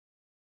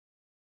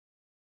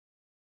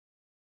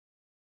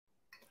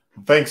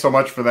Thanks so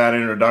much for that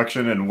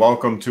introduction and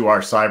welcome to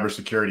our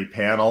cybersecurity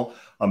panel.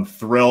 I'm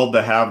thrilled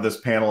to have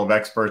this panel of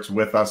experts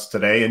with us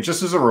today. And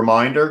just as a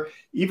reminder,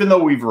 even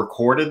though we've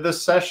recorded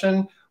this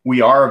session,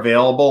 we are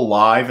available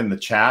live in the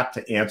chat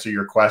to answer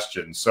your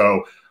questions.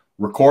 So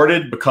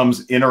recorded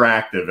becomes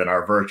interactive in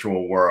our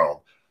virtual world.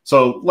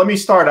 So let me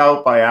start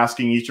out by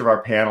asking each of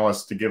our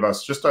panelists to give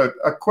us just a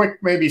quick,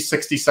 maybe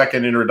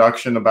 60-second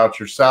introduction about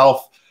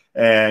yourself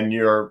and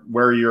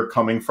where you're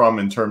coming from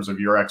in terms of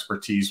your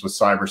expertise with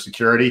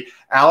cybersecurity.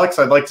 Alex,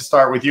 I'd like to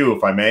start with you,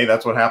 if I may.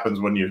 That's what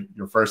happens when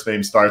your first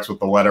name starts with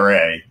the letter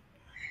A.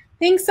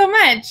 Thanks so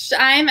much.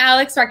 I'm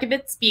Alex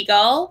Rutkovitz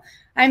Spigel.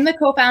 I'm the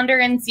co-founder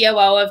and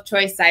COO of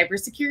Choice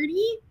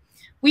Cybersecurity.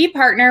 We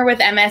partner with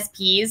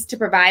MSPs to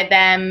provide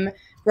them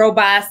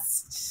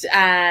robust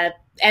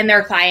and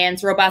their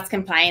clients robust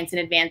compliance and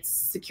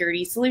advanced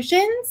security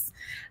solutions.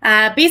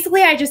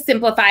 Basically, I just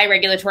simplify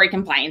regulatory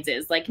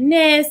compliances like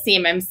NIST,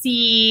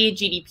 CMMC,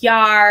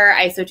 GDPR,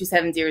 ISO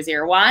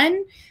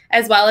 27001,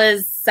 as well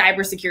as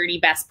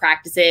cybersecurity best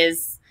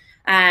practices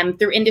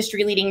through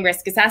industry-leading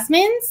risk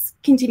assessments,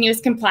 continuous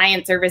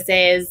compliance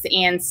services,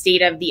 and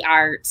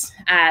state-of-the-art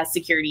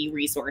security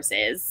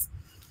resources.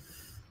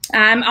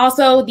 I'm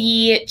also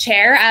the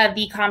chair of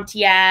the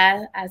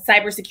CompTIA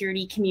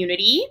Cybersecurity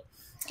Committee.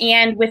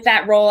 And with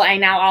that role, I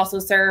now also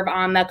serve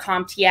on the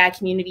CompTIA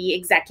Community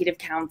Executive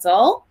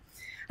Council.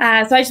 So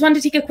I just wanted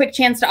to take a quick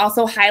chance to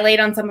also highlight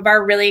on some of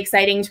our really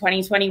exciting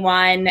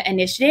 2021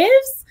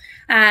 initiatives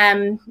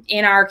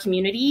in our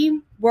community.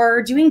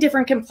 We're doing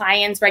different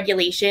compliance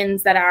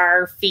regulations that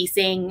are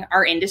facing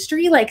our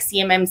industry, like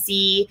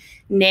CMMC,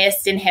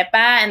 NIST, and HIPAA,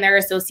 and their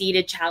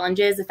associated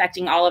challenges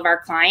affecting all of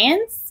our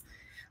clients.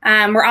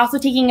 We're also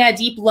taking a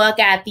deep look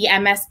at the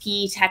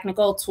MSP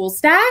technical tool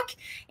stack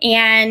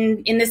and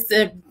in this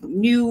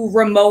new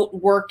remote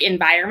work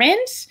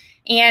environment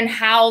and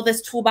how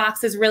this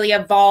toolbox has really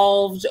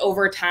evolved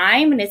over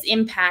time and is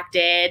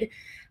impacted,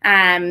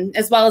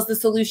 as well as the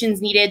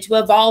solutions needed to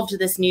evolve to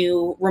this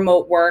new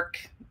remote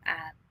work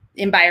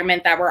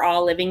environment that we're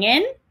all living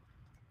in.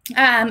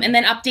 And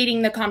then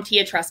updating the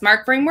CompTIA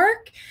Trustmark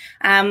framework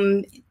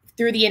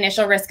through the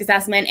initial risk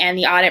assessment and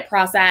the audit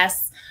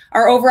process.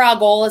 Our overall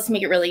goal is to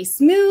make it really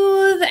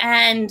smooth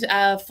and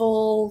a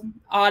full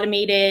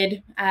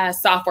automated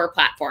software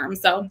platform.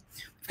 So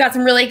we've got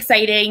some really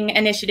exciting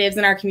initiatives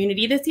in our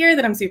community this year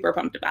that I'm super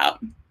pumped about.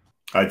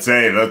 I'd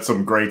say that's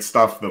some great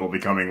stuff that'll be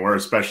coming. We're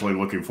especially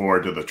looking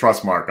forward to the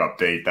Trustmark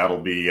update.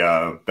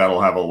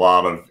 That'll have a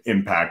lot of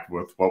impact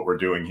with what we're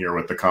doing here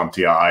with the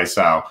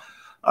CompTIA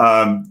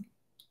ISAO.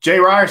 Jay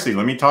Ryerse,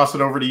 let me toss it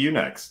over to you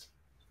next.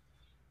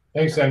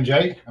 Thanks,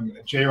 MJ. I'm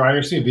Jay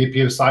Ryerse, VP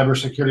of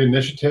Cybersecurity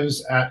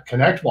Initiatives at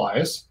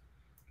ConnectWise.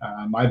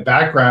 My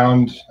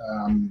background,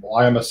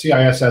 while I'm a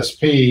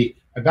CISSP,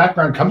 my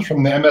background comes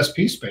from the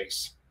MSP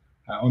space.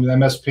 I owned an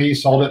MSP,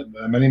 sold it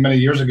many, many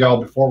years ago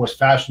before it was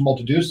fashionable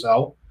to do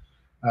so.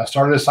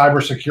 Started a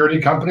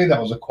cybersecurity company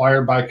that was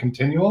acquired by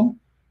Continuum.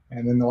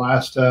 And in the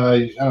last,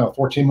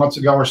 14 months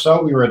ago or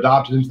so, we were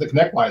adopted into the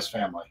ConnectWise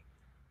family.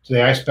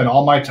 Today, I spend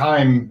all my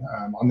time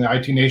on the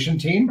IT Nation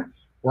team,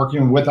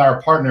 working with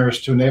our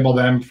partners to enable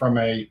them from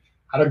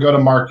how to go to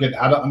market,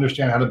 how to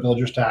understand how to build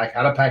your stack,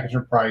 how to package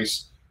your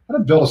price, how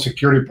to build a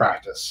security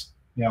practice.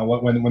 You know,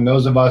 when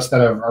those of us that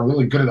are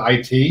really good at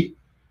IT,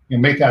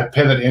 make that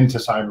pivot into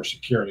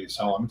cybersecurity.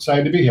 So I'm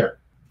excited to be here.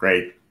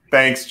 Great.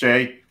 Thanks,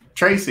 Jay.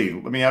 Tracy,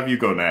 let me have you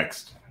go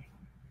next.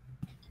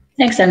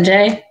 Thanks,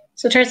 MJ.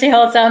 So Tracy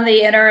Holtz, I'm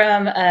the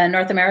interim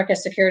North America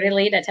security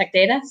lead at Tech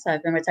Data. So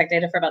I've been with Tech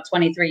Data for about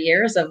 23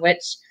 years, of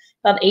which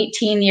about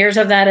 18 years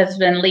of that has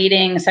been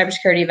leading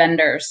cybersecurity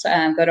vendors,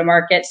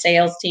 go-to-market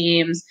sales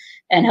teams,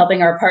 and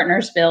helping our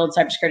partners build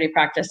cybersecurity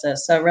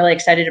practices. So really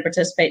excited to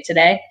participate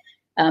today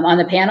on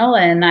the panel.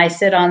 And I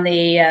sit on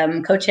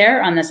the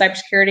co-chair on the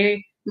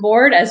cybersecurity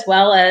board, as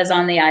well as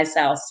on the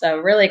ISAO. So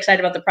really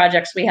excited about the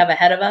projects we have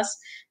ahead of us,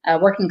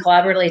 working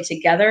collaboratively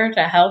together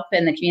to help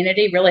in the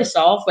community really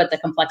solve what the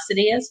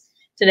complexity is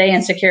today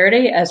in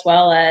security, as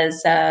well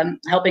as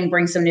helping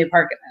bring some new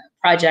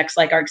projects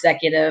like our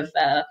executive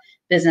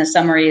business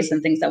summaries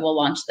and things that we'll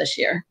launch this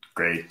year.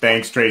 Great.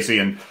 Thanks, Tracy.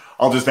 And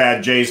I'll just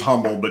add, Jay's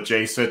humble, but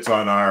Jay sits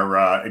on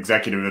our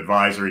Executive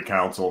Advisory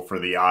Council for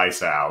the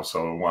ISAO.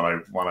 So I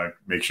want to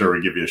make sure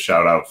we give you a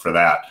shout out for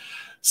that.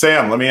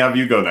 Sam, let me have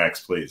you go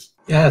next, please.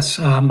 Yes,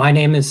 my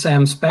name is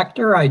Sam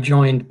Spector. I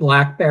joined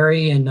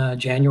BlackBerry in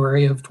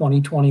January of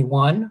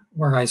 2021,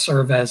 where I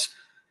serve as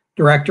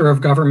Director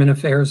of Government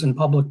Affairs and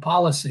Public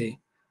Policy.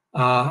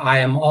 I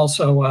am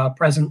also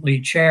presently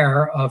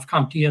chair of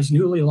CompTIA's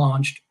newly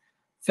launched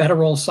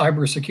Federal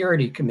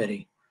Cybersecurity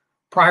Committee.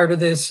 Prior to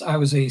this, I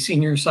was a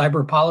senior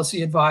cyber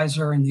policy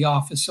advisor in the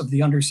Office of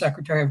the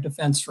Undersecretary of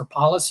Defense for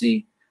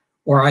Policy,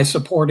 where I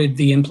supported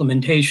the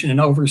implementation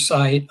and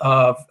oversight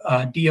of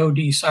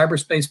DoD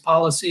cyberspace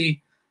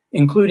policy,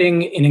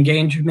 including in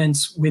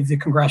engagements with the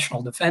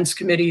Congressional Defense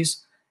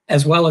Committees,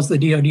 as well as the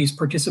DoD's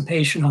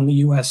participation on the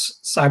U.S.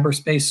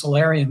 Cyberspace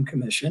Solarium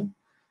Commission.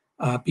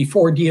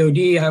 Before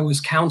DoD, I was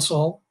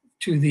counsel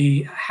to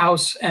the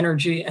House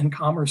Energy and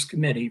Commerce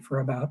Committee for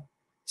about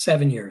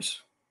 7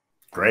 years.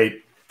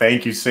 Great.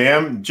 Thank you,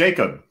 Sam.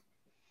 Jacob.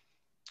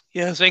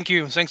 Yeah, thank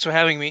you. Thanks for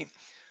having me.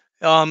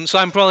 So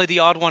I'm probably the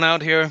odd one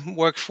out here.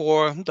 Work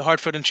for the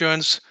Hartford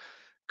insurance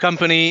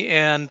company,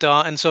 and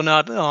so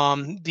not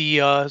the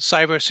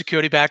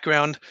cybersecurity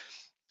background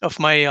of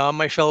my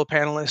my fellow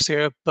panelists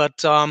here.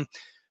 But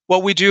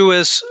what we do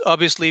is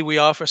obviously we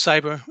offer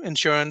cyber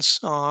insurance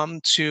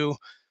to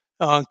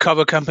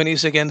cover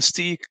companies against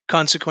the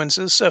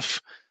consequences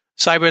of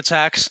cyber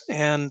attacks,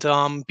 and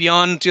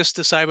beyond just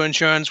the cyber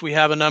insurance, we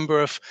have a number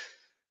of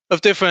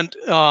different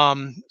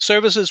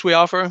services we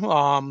offer.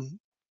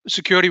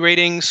 Security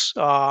ratings,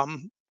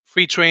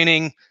 free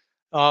training,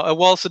 a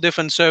wealth of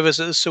different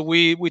services. So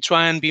we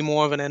try and be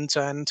more of an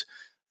end-to-end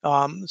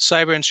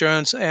cyber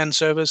insurance and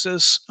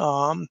services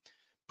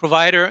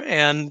provider,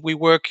 and we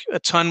work a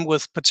ton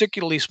with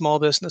particularly small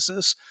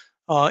businesses,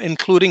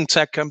 including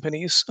tech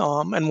companies.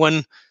 And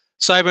when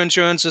cyber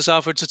insurance is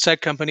offered to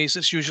tech companies,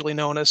 it's usually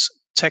known as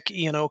tech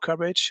E&O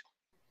coverage.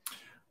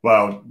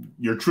 Well,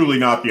 you're truly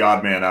not the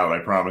odd man out. I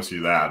promise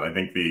you that. I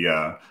think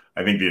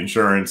the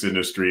insurance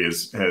industry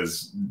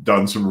has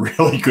done some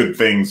really good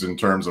things in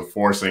terms of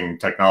forcing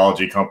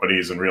technology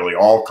companies and really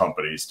all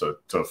companies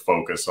to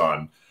focus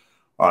on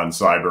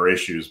cyber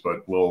issues.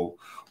 But we'll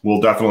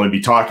definitely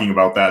be talking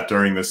about that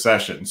during this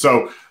session.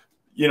 So,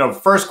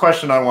 first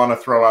question I want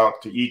to throw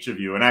out to each of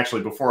you, and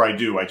actually before I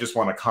do, I just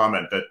want to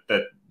comment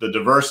that the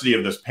diversity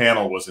of this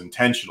panel was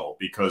intentional,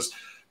 because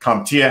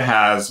CompTIA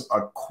has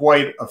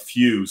quite a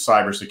few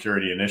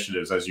cybersecurity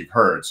initiatives, as you've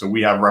heard. So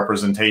we have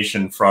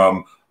representation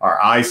from our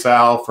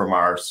ISAO, from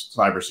our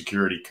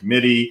Cybersecurity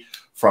Committee,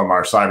 from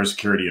our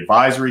Cybersecurity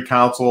Advisory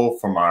Council,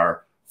 from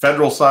our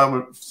Federal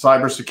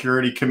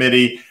Cybersecurity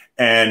Committee,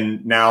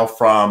 and now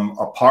from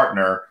a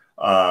partner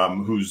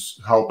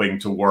who's helping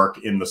to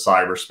work in the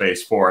cyberspace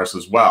for us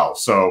as well.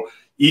 So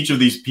each of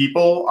these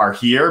people are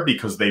here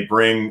because they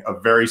bring a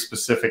very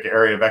specific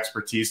area of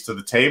expertise to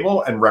the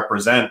table and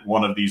represent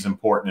one of these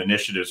important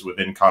initiatives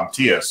within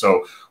CompTIA.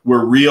 So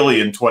we're really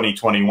in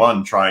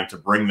 2021 trying to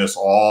bring this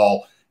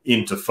all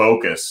into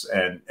focus,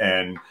 and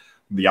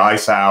the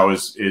ISAO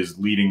is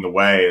leading the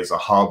way as a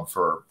hub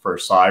for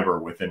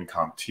cyber within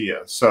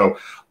CompTIA. So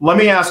let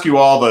me ask you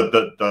all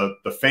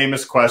the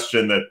famous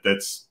question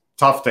that's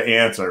tough to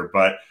answer,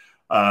 but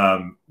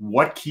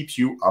what keeps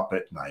you up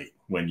at night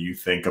when you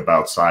think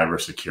about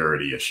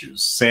cybersecurity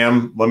issues?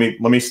 Sam, let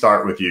me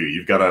start with you.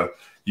 You've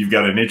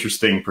got an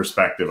interesting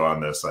perspective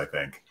on this, I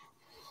think.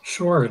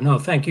 Sure. No,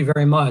 thank you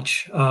very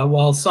much.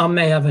 While some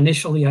may have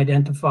initially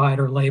identified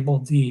or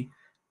labeled the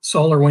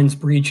SolarWinds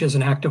breach as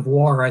an act of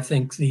war, I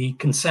think the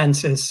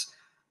consensus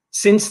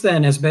since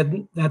then has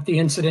been that the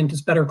incident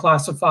is better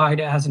classified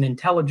as an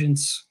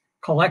intelligence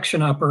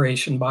collection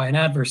operation by an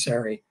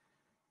adversary.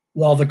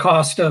 While the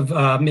cost of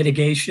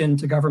mitigation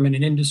to government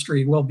and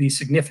industry will be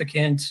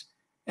significant,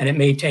 and it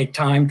may take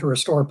time to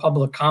restore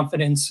public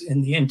confidence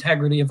in the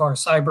integrity of our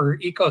cyber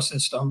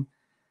ecosystem,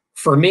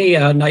 for me,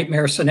 a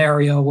nightmare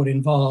scenario would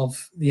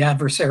involve the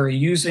adversary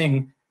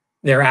using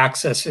their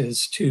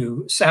accesses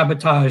to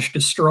sabotage,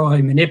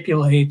 destroy,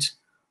 manipulate,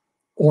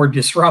 or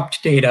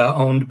disrupt data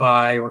owned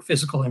by or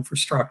physical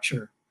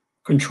infrastructure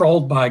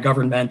controlled by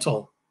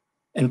governmental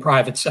and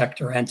private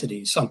sector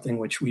entities, something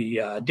which we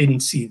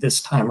didn't see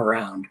this time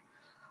around.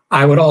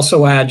 I would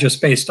also add,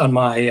 just based on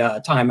my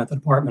time at the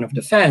Department of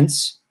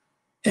Defense,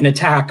 an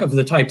attack of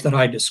the type that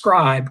I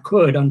describe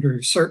could,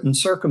 under certain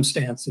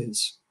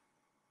circumstances,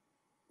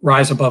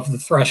 rise above the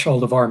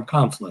threshold of armed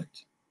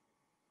conflict.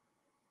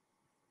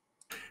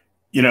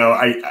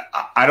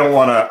 I don't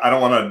want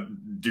to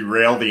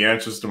derail the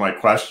answers to my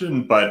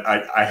question, but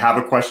I have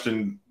a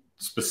question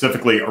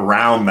specifically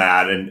around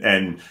that,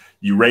 and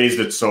you raised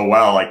it so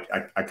well.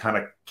 I kind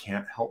of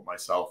can't help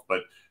myself,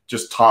 but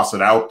just toss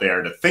it out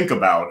there to think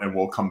about, and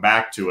we'll come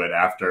back to it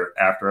after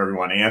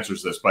everyone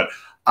answers this. But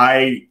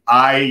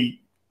I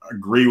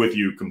agree with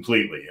you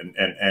completely,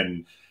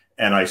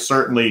 and I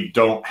certainly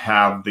don't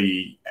have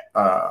the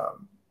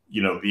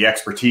the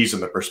expertise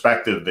and the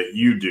perspective that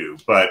you do,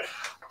 but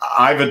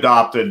I've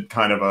adopted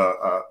kind of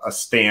a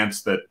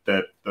stance that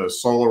the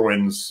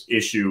SolarWinds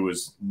issue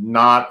is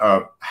not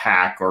a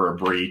hack or a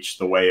breach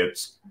the way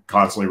it's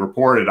constantly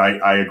reported.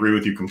 I agree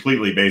with you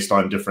completely, based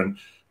on different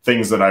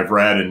things that I've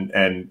read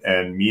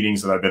and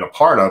meetings that I've been a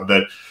part of,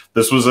 that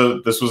this was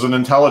an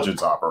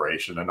intelligence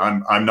operation, and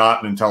I'm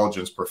not an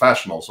intelligence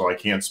professional, so I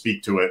can't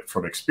speak to it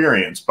from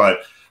experience,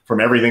 but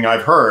from everything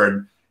I've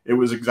heard, it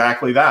was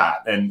exactly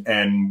that.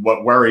 And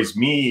what worries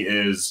me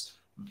is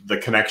the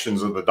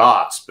connections of the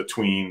dots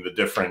between the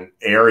different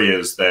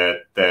areas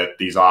that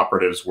these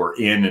operatives were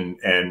in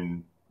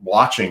and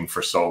watching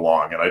for so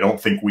long. And I don't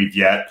think we've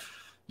yet,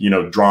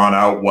 drawn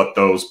out what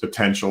those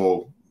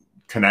potential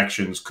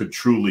connections could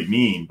truly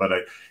mean. But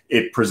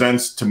it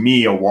presents to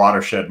me a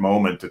watershed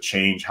moment to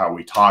change how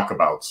we talk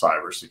about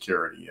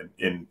cybersecurity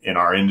in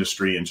our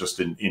industry and just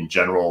in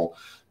general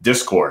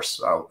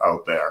discourse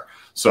out there.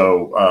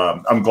 So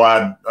I'm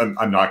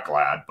not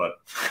glad, but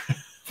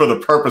for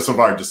the purpose of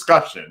our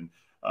discussion,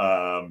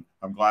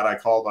 I'm glad I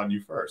called on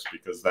you first,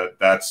 because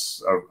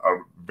that's a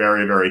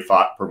very, very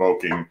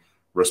thought-provoking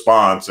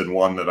response, and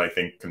one that I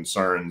think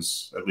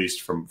concerns, at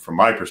least from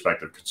my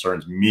perspective,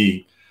 concerns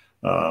me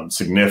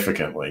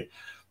significantly.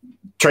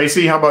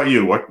 Tracy, how about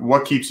you?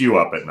 What keeps you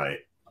up at night?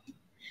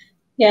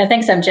 Yeah,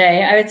 thanks,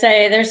 MJ. I would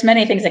say there's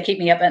many things that keep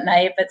me up at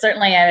night, but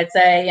certainly I would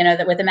say,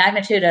 that with the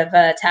magnitude of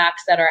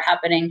attacks that are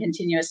happening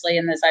continuously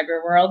in the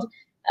cyber world,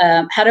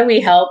 how do we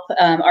help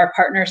our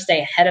partners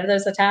stay ahead of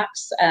those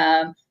attacks?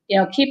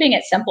 Keeping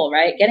it simple,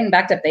 right? Getting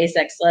back to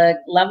basics, like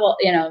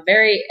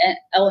very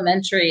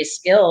elementary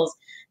skills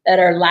that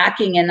are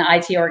lacking in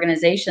IT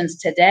organizations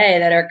today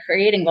that are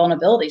creating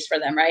vulnerabilities for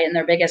them, right? And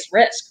their biggest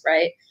risk,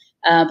 right?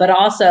 But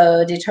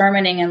also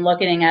determining and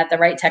looking at the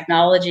right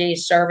technology,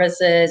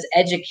 services,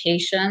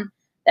 education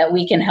that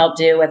we can help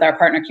do with our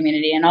partner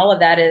community. And all of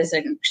that is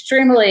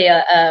extremely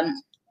a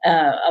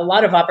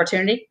lot of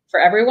opportunity for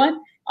everyone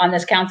on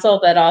this council,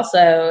 but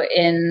also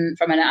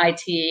from an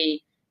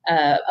IT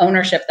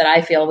ownership that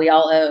I feel we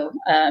all owe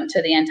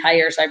to the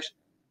entire cyber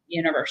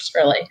universe,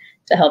 really,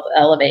 to help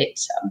elevate.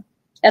 So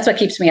that's what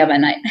keeps me up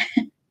at night.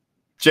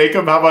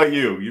 Jacob, how about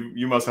you?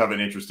 You must have an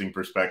interesting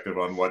perspective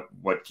on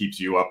what keeps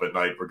you up at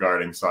night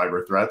regarding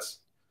cyber threats.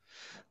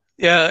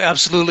 Yeah,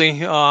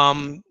 absolutely.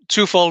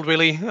 Twofold,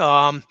 really.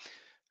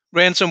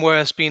 Ransomware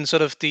has been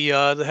sort of the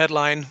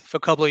headline for a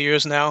couple of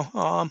years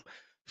now.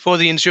 For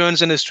the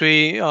insurance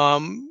industry,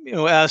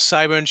 as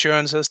cyber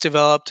insurance has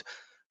developed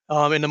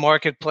in the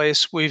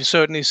marketplace, we've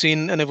certainly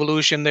seen an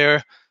evolution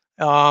there.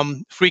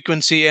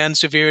 Frequency and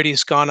severity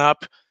has gone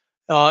up.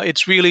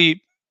 It's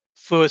really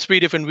for three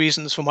different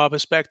reasons from our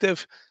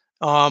perspective.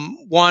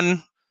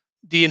 One,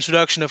 the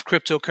introduction of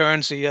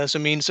cryptocurrency as a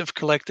means of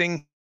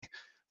collecting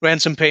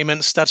ransom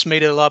payments. That's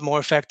made it a lot more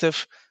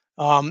effective.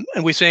 And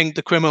we think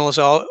the criminals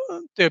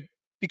they're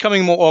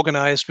becoming more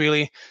organized,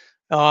 really.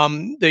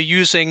 They're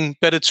using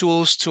better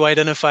tools to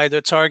identify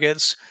their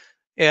targets,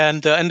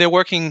 and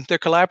they're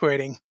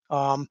collaborating,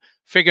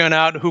 figuring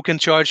out who can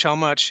charge how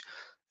much.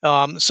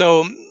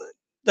 So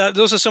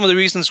those are some of the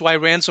reasons why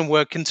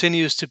ransomware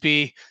continues to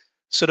be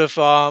sort of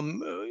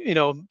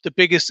the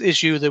biggest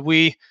issue that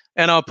we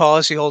and our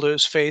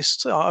policyholders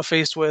are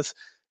faced with.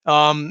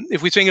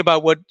 If we think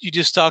about what you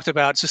just talked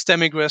about,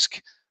 systemic risk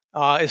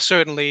is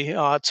certainly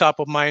top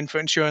of mind for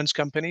insurance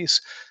companies.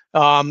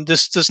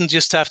 This doesn't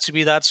just have to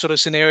be that sort of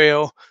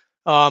scenario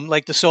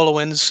like the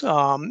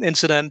SolarWinds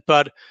incident,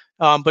 but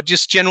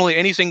just generally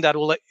anything that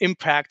will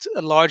impact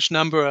a large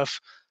number of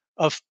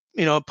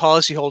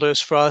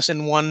policyholders for us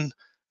in one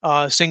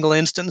single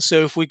instance.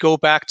 So if we go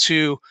back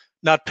to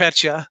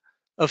NotPetya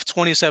of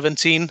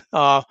 2017,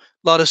 a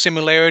lot of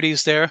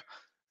similarities there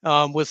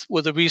with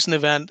the recent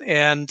event,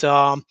 and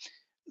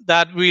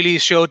that really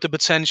showed the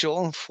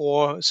potential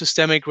for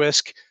systemic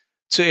risk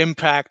to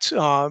impact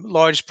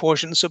large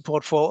portions of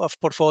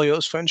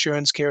portfolios for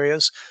insurance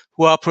carriers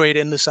who operate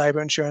in the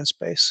cyber insurance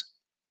space.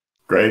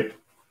 Great.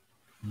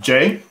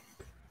 Jay?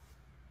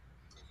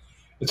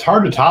 It's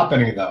hard to top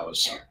any of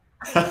those.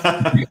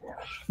 I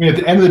mean, at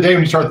the end of the day,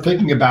 when you start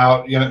thinking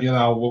about,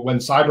 when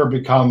cyber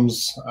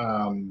becomes,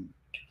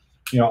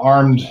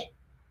 armed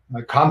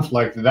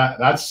conflict,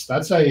 that's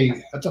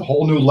a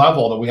whole new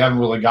level that we haven't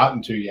really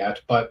gotten to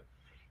yet. But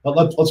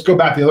let's go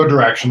back the other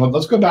direction.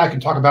 Let's go back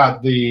and talk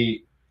about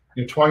the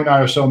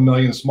 29 or so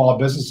million small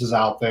businesses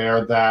out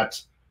there that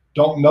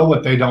don't know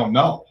what they don't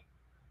know.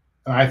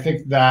 And I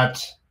think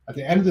that at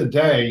the end of the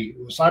day,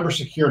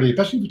 cybersecurity,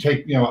 especially if you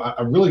take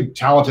a really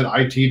talented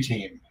IT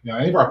team,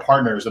 any of our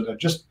partners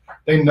that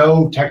they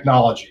know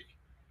technology.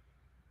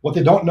 What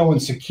they don't know in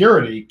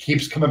security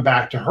keeps coming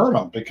back to hurt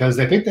them because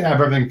they think they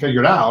have everything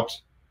figured out,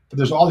 but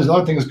there's all these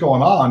other things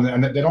going on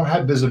and they don't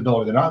have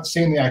visibility. They're not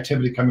seeing the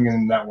activity coming in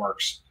the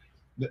networks.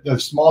 The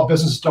small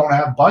businesses don't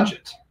have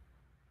budget.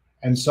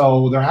 And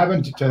so they're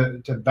having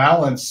to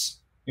balance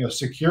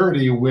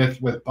security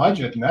with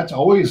budget, and that's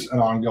always an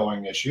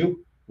ongoing issue,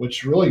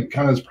 which really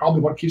kind of is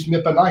probably what keeps me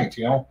up at night.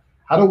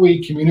 How do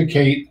we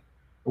communicate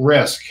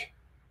risk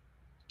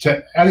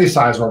to any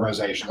size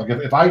organization? Like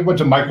if I went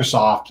to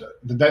Microsoft,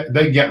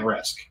 they get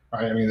risk,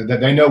 right? I mean,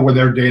 they know where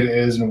their data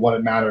is and what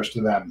it matters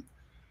to them.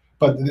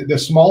 But the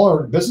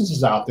smaller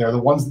businesses out there, the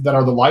ones that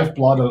are the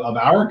lifeblood of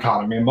our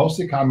economy and most of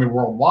the economy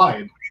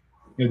worldwide,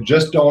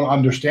 just don't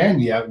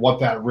understand yet what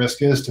that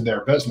risk is to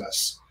their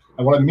business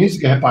and what it means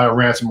to get hit by a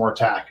ransomware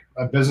attack,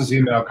 a business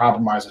email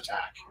compromise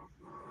attack.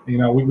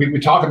 We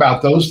talk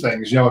about those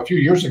things. A few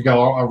years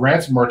ago, a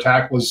ransomware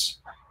attack was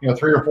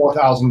 $3,000 or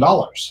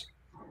 $4,000.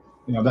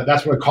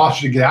 That's what it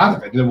cost you to get out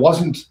of it. It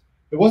wasn't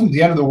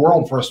the end of the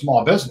world for a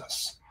small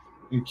business.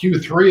 In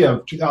Q3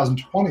 of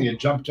 2020, it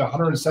jumped to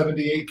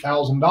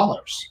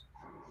 $178,000.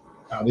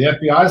 The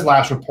FBI's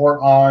last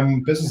report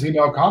on business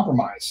email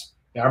compromise,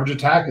 the average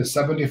attack is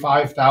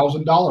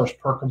 $75,000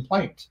 per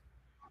complaint.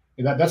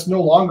 That's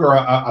no longer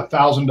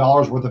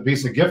 $1,000 worth of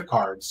Visa gift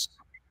cards.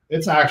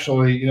 It's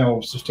actually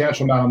a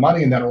substantial amount of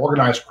money, and that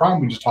organized crime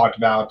we just talked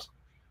about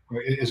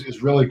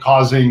is really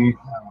causing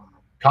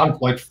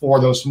conflict for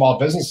those small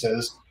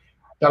businesses.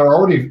 that are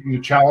already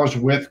challenged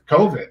with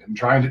COVID and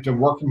trying to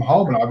work from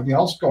home and everything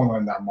else going on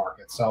in that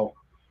market. So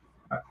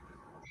I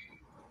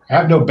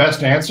have no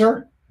best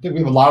answer. I think we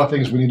have a lot of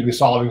things we need to be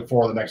solving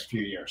for the next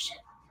few years.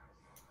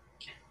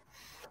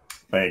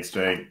 Thanks,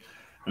 Jake.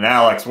 And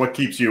Alex, what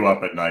keeps you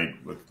up at night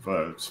with,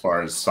 as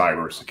far as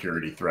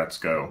cybersecurity threats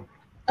go?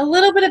 A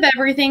little bit of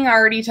everything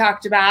already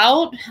talked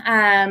about,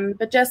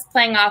 but just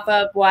playing off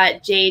of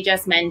what Jay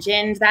just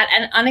mentioned, that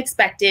an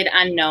unexpected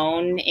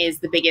unknown is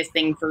the biggest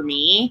thing for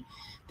me.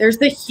 There's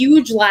the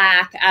huge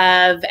lack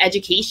of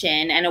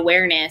education and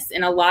awareness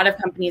in a lot of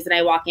companies that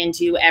I walk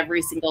into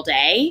every single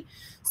day.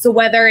 So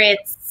whether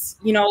it's,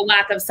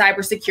 lack of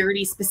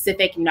cybersecurity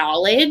specific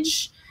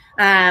knowledge,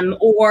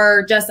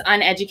 or just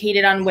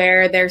uneducated on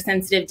where their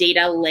sensitive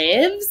data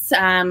lives,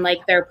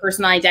 like their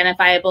personal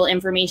identifiable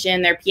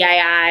information, their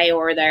PII,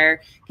 or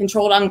their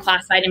controlled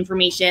unclassified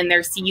information,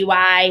 their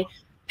CUI,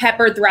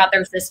 peppered throughout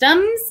their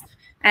systems.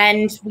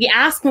 And we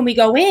ask when we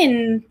go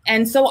in,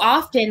 and so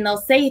often they'll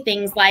say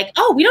things like,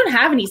 oh, we don't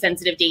have any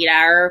sensitive data,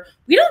 or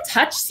we don't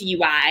touch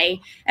CUI.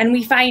 And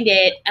we find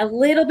it a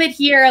little bit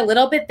here, a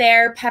little bit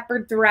there,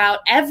 peppered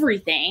throughout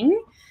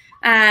everything.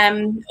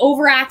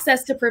 Over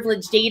access to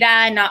privileged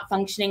data, not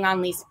functioning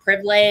on least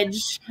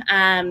privilege.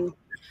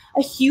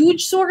 A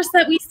huge source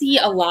that we see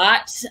a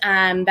lot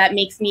that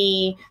makes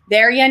me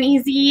very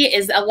uneasy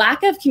is a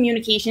lack of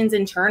communications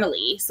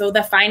internally. So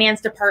the finance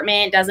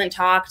department doesn't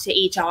talk to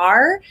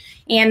HR,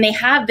 and they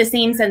have the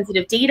same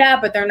sensitive data,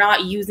 but they're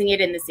not using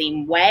it in the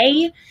same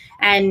way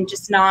and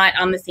just not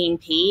on the same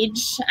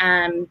page.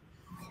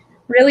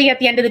 Really, at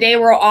the end of the day,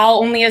 we're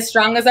all only as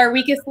strong as our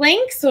weakest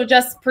link. So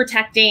just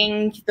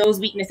protecting those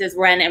weaknesses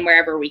when and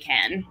wherever we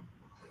can.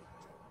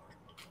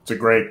 It's a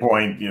great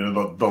point.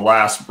 The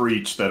last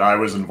breach that I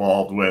was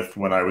involved with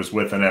when I was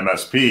with an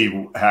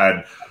MSP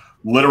had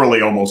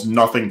literally almost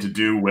nothing to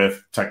do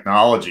with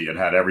technology. It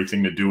had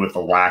everything to do with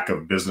the lack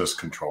of business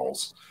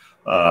controls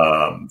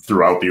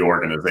throughout the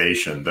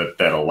organization that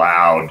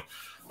allowed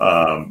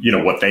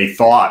what they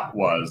thought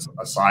was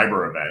a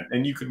cyber event.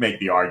 And you could make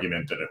the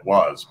argument that it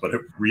was, but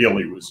it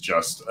really was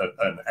just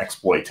an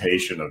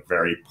exploitation of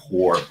very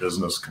poor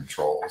business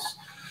controls.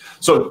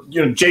 So,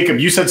 Jacob,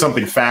 you said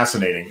something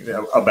fascinating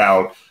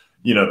about,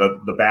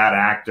 the bad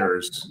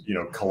actors,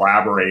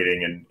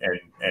 collaborating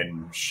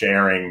and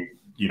sharing,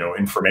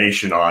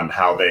 information on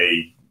how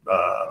they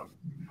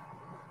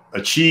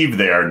achieve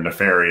their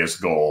nefarious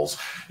goals.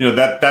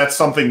 That's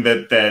something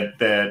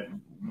that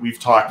we've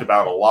talked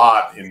about a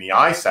lot in the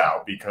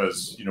ISAO,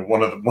 because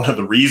one of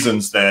the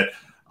reasons that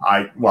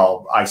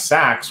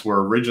ISACs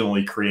were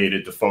originally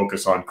created to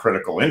focus on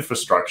critical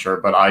infrastructure,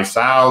 but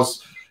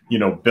ISAOs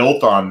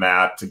built on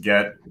that to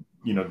get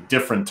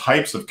different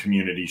types of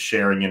communities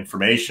sharing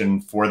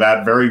information for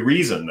that very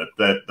reason,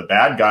 that the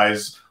bad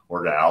guys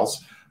or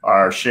gals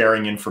are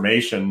sharing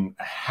information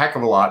a heck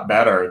of a lot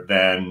better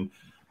than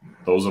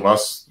those of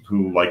us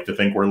who like to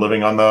think we're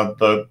living on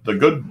the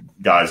good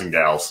guys and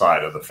gals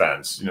side of the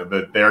fence.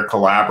 That they're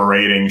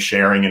collaborating,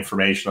 sharing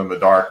information on the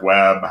dark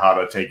web, how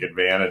to take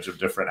advantage of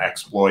different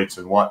exploits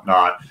and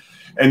whatnot.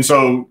 And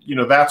so,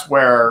 that's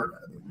where,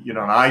 an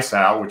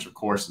ISAO, which of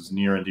course is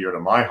near and dear to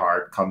my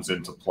heart, comes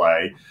into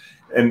play.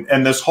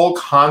 And this whole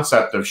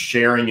concept of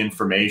sharing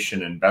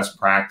information and best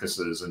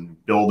practices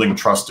and building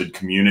trusted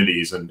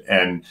communities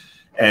and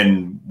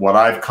what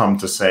I've come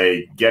to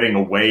say, getting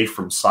away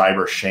from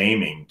cyber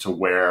shaming to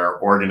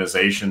where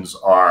organizations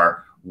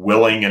are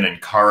willing and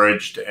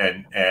encouraged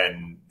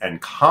and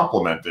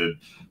complimented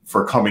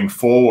for coming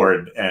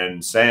forward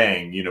and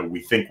saying,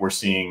 we think we're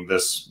seeing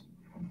this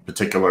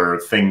particular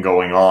thing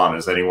going on.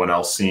 Is anyone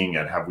else seeing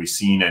it? Have we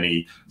seen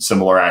any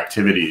similar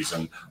activities?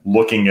 And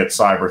looking at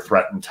cyber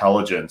threat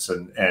intelligence,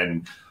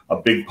 and a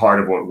big part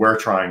of what we're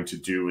trying to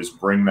do is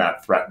bring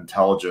that threat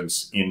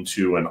intelligence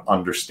into an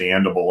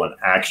understandable and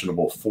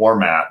actionable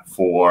format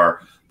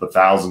for the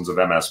thousands of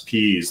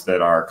MSPs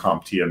that are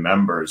CompTIA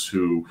members,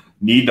 who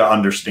need to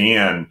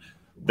understand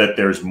that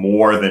there's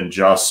more than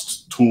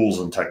just tools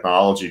and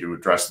technology to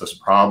address this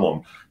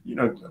problem.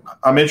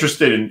 I'm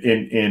interested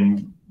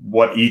in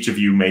what each of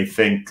you may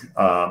think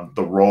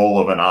the role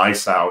of an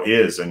ISAO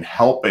is in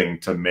helping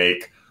to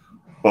make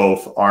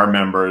both our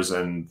members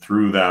and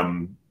through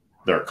them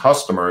their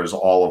customers,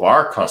 all of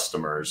our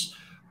customers,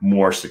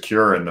 more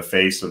secure in the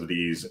face of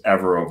these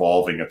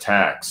ever-evolving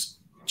attacks.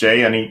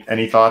 Jay,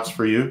 any thoughts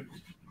for you?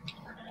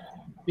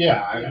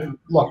 Yeah,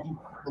 look,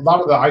 a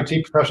lot of the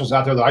IT professionals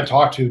out there that I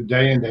talk to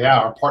day in, day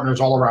out, our partners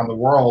all around the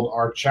world,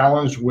 are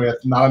challenged with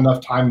not enough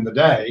time in the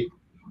day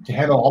to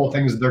handle all the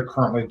things that they're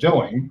currently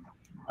doing.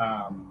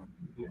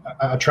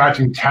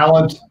 Attracting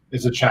talent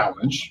is a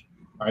challenge,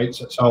 right?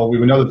 So we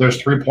know that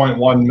there's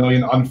 3.1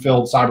 million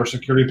unfilled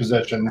cybersecurity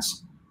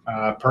positions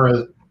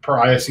per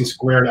ISC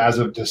squared as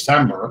of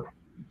December.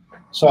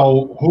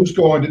 So who's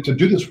going to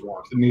do this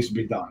work that needs to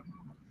be done?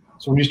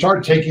 So when you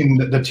start taking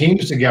the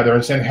teams together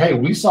and saying, hey,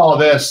 we saw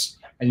this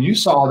and you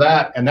saw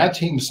that and that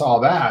team saw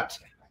that,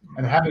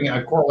 and having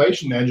a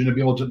correlation engine to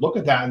be able to look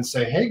at that and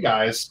say, hey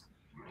guys,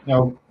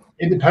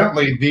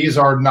 independently, these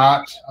are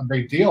not a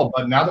big deal,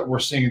 but now that we're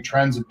seeing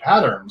trends and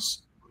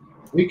patterns,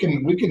 we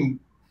can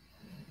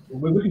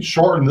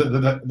shorten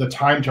the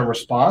time to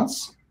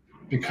response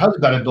because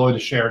of that ability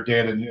to share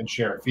data and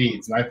share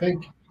feeds. And I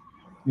think,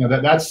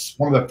 that's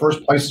one of the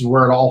first places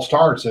where it all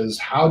starts is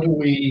how do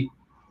we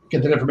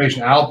get that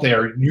information out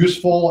there,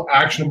 useful,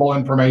 actionable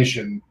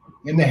information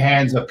in the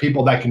hands of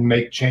people that can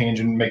make change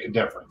and make a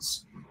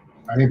difference.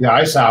 I think the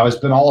ISAO has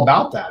been all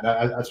about that.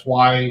 That's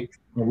why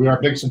we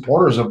are big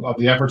supporters of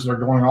the efforts that are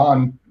going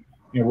on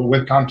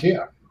with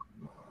CompTIA.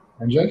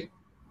 MJ?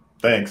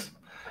 Thanks.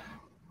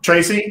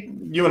 Tracy,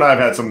 you and I have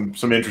had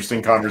some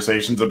interesting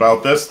conversations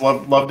about this.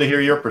 Love to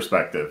hear your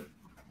perspective.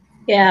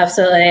 Yeah,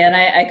 absolutely. And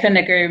I couldn't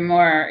agree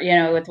more,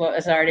 with what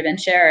has already been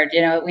shared.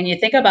 When you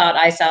think about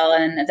ISAO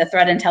and the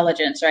threat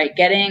intelligence, right,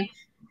 getting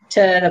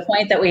to the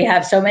point that we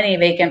have so many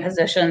vacant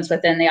positions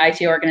within the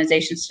IT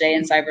organizations today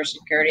in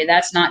cybersecurity,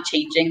 that's not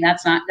changing.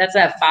 That's a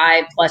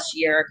 5+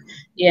 year,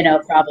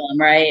 problem,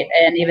 right?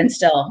 And even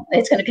still,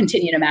 it's going to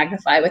continue to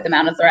magnify with the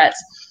amount of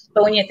threats.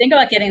 But when you think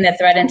about getting the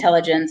threat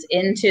intelligence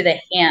into the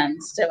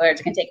hands to where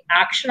it can take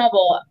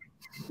actionable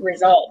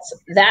results,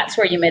 that's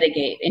where you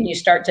mitigate and you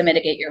start to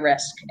mitigate your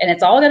risk. And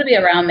it's all going to be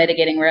around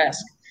mitigating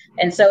risk.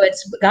 And so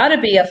it's got to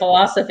be a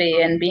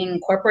philosophy and being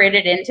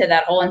incorporated into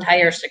that whole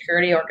entire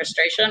security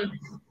orchestration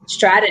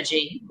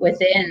strategy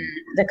within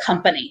the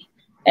company.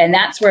 And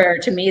that's where,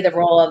 to me, the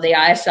role of the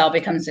ISL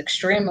becomes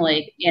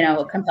extremely,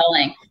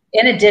 compelling.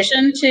 In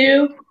addition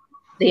to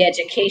the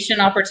education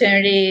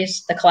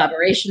opportunities, the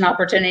collaboration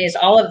opportunities,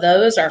 all of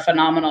those are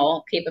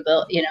phenomenal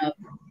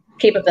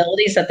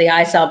capabilities that the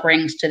ISL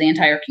brings to the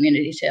entire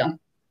community too.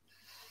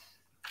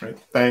 Great,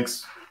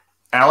 thanks.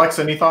 Alex,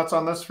 any thoughts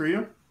on this for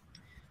you?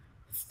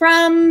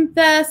 From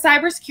the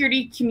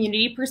cybersecurity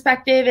community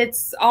perspective,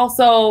 it's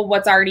also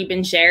what's already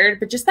been shared,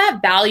 but just that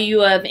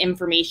value of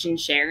information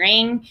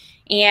sharing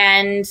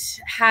and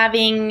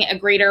having a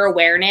greater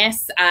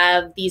awareness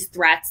of these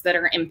threats that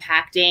are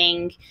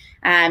impacting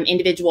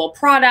individual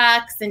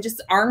products and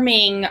just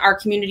arming our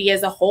community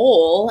as a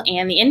whole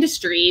and the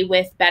industry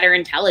with better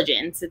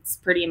intelligence. It's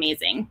pretty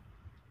amazing.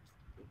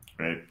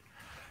 Great.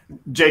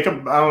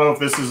 Jacob, I don't know if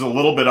this is a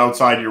little bit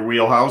outside your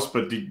wheelhouse,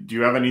 but do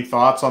you have any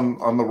thoughts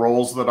on the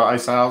roles that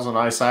ISAOs and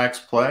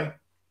ISACs play?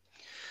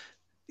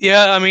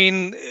 Yeah, I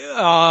mean,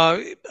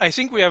 I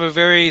think we have a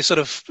very sort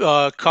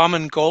of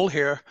common goal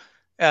here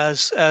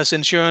as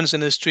insurance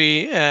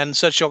industry and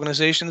such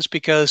organizations,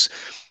 because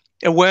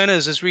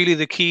awareness is really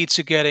the key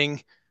to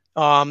getting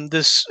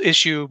this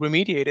issue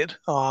remediated.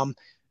 A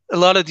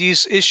lot of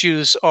these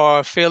issues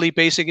are fairly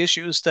basic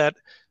issues that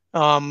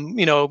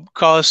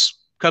cause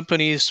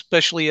companies,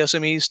 especially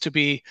SMEs, to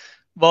be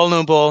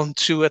vulnerable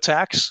to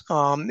attacks.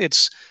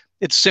 It's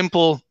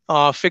simple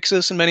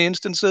fixes in many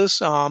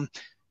instances.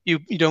 You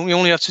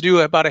only have to do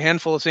about a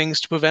handful of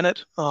things to prevent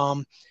it.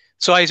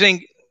 So I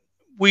think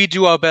we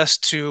do our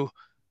best to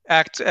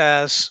act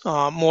as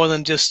more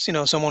than just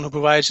someone who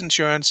provides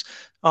insurance.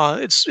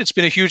 It's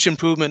been a huge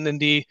improvement in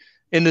the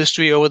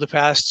industry over the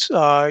past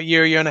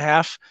year and a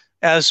half,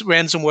 as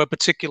ransomware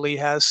particularly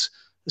has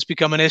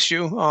become an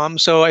issue.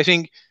 So I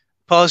think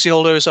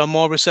policyholders are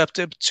more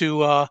receptive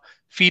to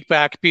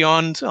feedback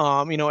beyond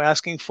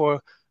asking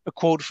for a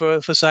quote for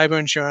cyber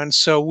insurance.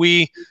 So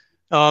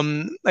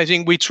I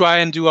think we try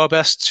and do our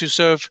best to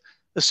serve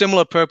a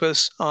similar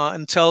purpose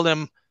and tell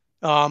them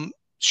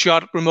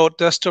shut remote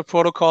desktop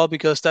protocol,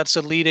 because that's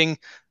a leading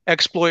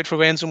exploit for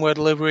ransomware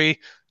delivery.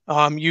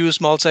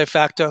 Use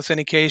multi-factor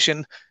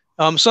authentication.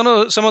 Some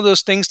of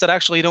those things that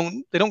actually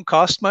don't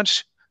cost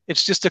much.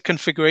 It's just a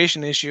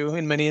configuration issue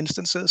in many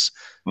instances.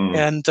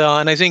 And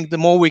I think the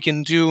more we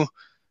can do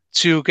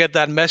to get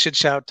that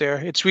message out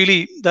there,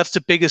 that's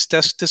the biggest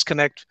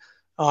disconnect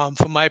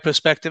from my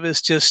perspective,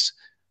 is just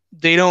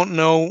they don't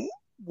know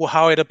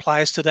how it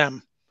applies to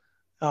them.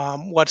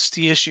 What's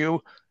the issue,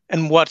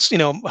 and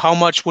how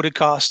much would it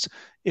cost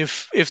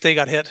if they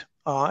got hit?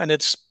 And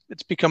it's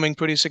becoming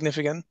pretty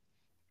significant.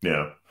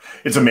 Yeah,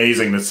 it's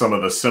amazing that some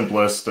of the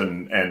simplest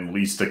and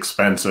least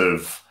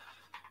expensive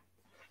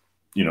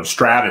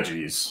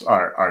strategies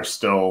are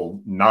still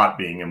not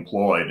being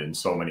employed in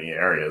so many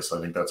areas.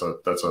 I think that's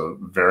a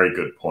very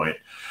good point.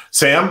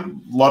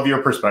 Sam, love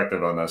your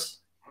perspective on this.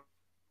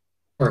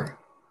 Sure.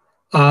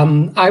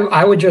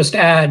 I would just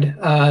add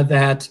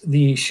that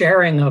the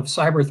sharing of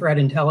cyber threat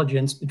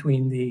intelligence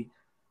between the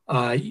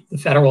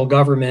federal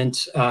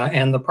government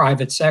and the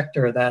private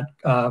sector, that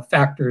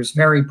factors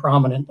very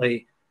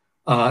prominently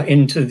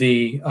into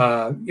the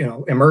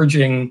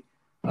emerging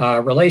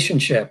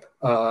relationship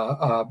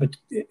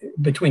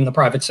between the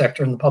private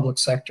sector and the public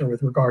sector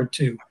with regard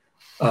to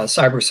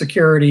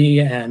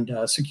cybersecurity and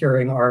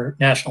securing our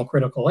national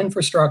critical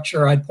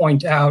infrastructure. I'd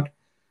point out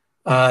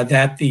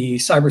that the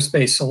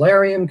Cyberspace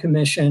Solarium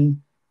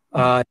Commission,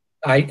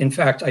 in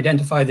fact,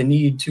 identify the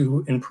need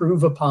to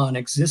improve upon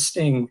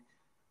existing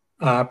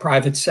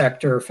private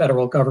sector,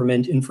 federal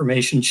government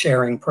information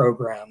sharing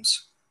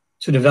programs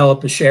to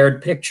develop a shared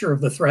picture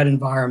of the threat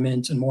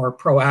environment and more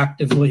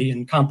proactively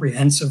and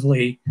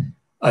comprehensively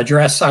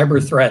address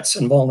cyber threats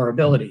and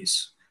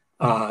vulnerabilities.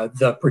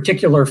 The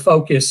particular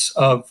focus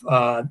of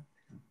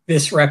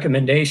this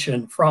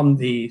recommendation from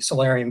the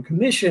Solarium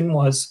Commission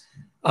was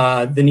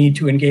the need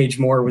to engage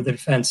more with the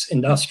defense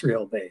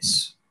industrial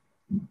base.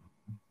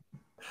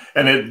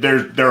 And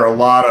there are a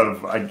lot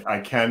of, I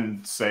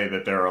can say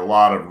that there are a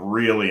lot of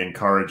really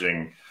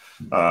encouraging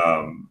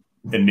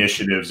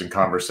initiatives and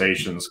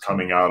conversations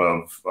coming out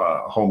of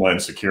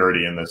Homeland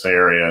Security in this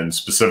area, and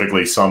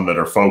specifically some that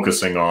are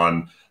focusing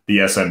on the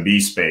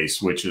SMB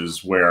space, which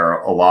is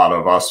where a lot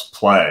of us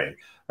play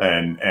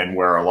and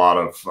where a lot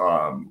of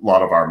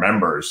our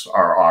members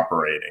are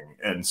operating.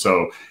 And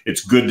so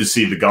it's good to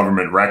see the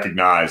government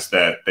recognize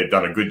that they've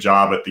done a good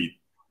job at the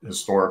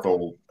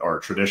historical or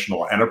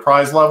traditional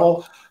enterprise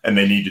level, and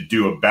they need to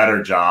do a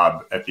better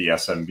job at the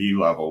SMB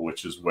level,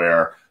 which is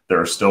where there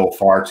are still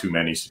far too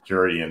many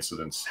security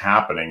incidents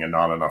happening and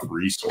not enough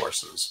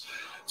resources.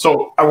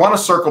 So I want to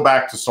circle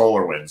back to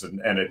SolarWinds,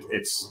 and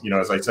it's, you know,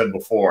 as I said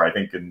before, I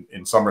think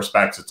in some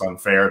respects it's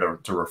unfair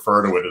to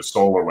refer to it as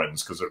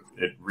SolarWinds, because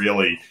it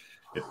really,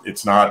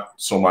 it's not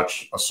so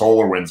much a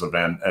SolarWinds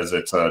event as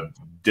it's a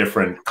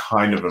different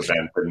kind of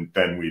event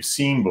than we've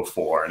seen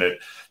before. And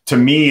to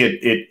me,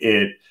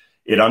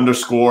 it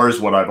underscores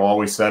what I've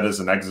always said is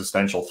an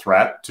existential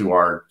threat to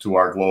our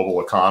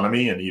global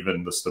economy and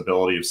even the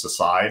stability of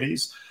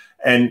societies.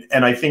 And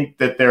I think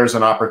that there's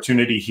an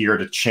opportunity here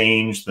to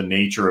change the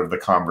nature of the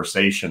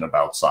conversation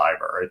about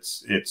cyber.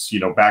 It's you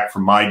know, back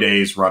from my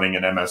days running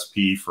an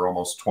MSP for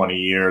almost 20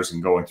 years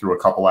and going through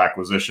a couple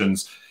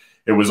acquisitions,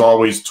 it was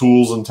always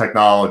tools and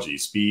technology,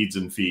 speeds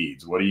and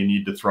feeds. What do you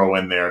need to throw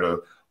in there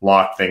to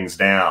lock things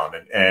down?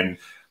 And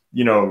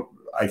you know,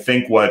 I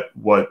think what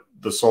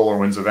the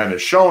SolarWinds event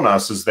has shown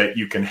us is that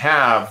you can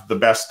have the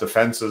best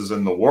defenses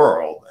in the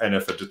world, and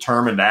if a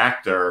determined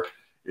actor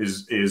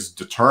is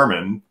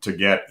determined to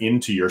get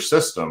into your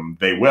system,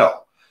 they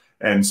will.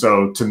 And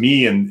so to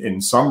me, in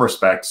some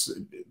respects,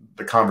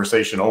 the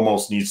conversation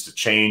almost needs to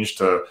change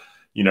to,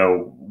 you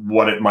know,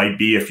 what it might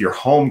be if your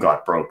home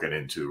got broken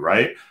into,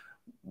 right?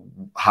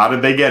 How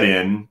did they get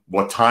in?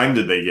 What time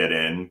did they get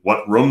in?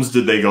 What rooms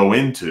did they go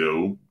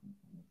into?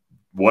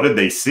 What did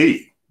they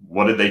see?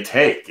 What did they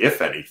take,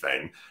 if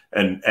anything?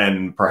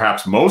 And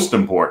perhaps most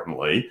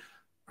importantly,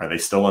 are they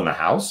still in the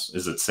house?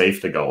 Is it safe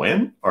to go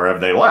in, or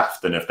have they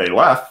left? And if they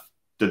left,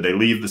 did they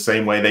leave the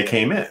same way they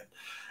came in?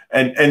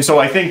 And so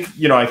I think,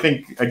 you know, I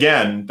think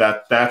again,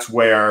 that's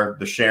where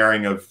the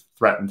sharing of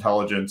threat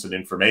intelligence and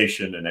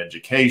information and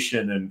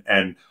education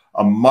and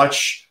a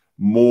much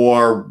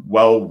more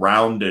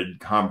well-rounded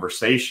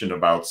conversation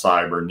about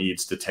cyber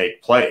needs to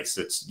take place.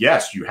 It's,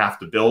 yes, you have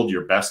to build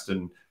your best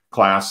in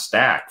class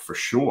stack for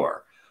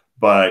sure,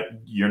 but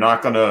you're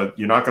not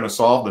gonna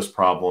solve this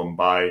problem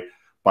by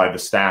the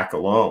stack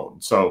alone.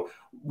 So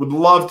would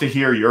love to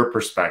hear your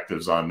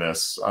perspectives on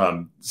this.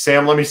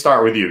 Sam, let me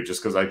start with you,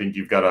 just because I think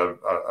you've got a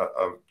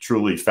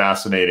truly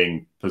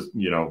fascinating,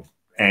 you know,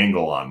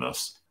 angle on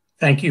this.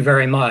 Thank you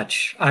very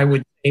much. I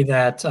would say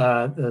that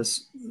the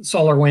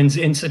SolarWinds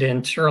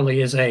incident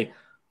surely is a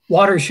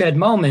watershed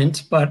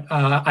moment, but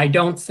I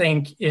don't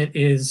think it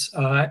is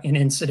an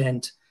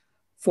incident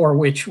for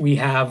which we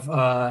have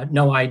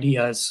no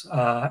ideas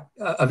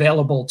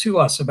available to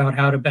us about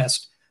how to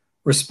best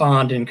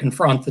respond and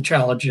confront the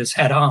challenges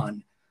head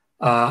on.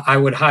 I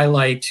would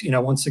highlight, you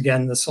know, once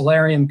again, the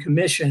Solarium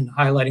Commission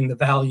highlighting the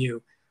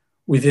value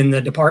within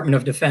the Department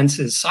of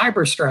Defense's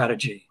cyber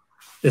strategy,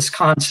 this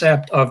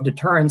concept of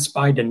deterrence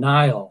by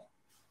denial,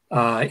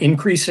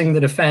 increasing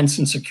the defense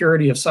and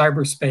security of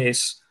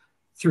cyberspace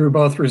through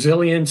both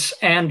resilience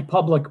and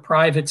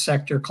public-private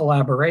sector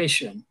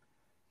collaboration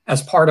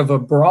as part of a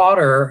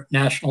broader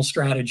national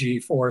strategy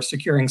for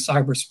securing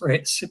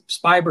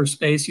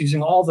cyberspace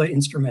using all the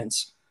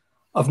instruments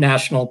of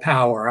national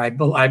power. I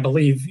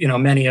believe, you know,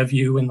 many of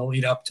you in the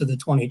lead up to the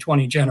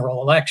 2020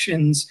 general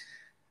elections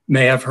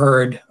may have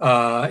heard,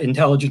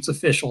 intelligence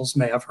officials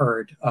may have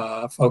heard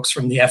folks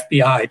from the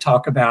FBI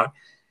talk about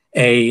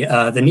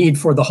the need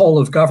for the whole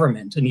of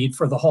government, a need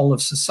for the whole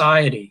of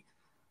society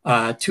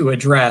to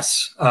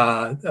address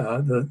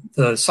the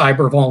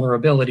cyber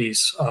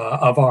vulnerabilities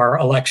of our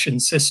election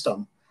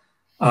system.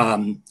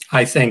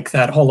 I think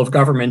that whole of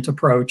government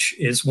approach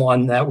is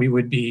one that we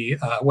would be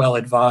well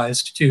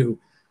advised to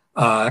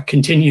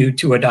continue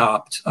to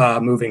adopt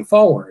moving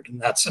forward. And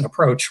that's an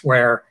approach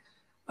where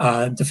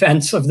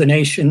defense of the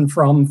nation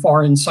from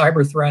foreign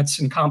cyber threats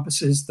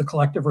encompasses the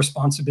collective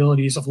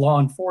responsibilities of law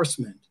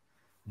enforcement,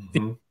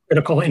 the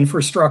critical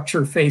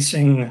infrastructure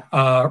facing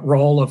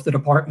role of the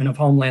Department of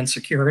Homeland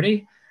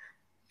Security,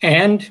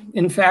 and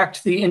in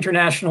fact, the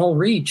international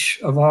reach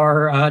of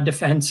our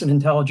defense and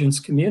intelligence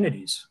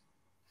communities.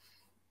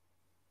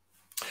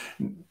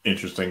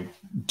 Interesting.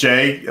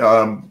 Jay,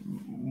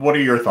 what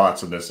are your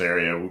thoughts in this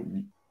area?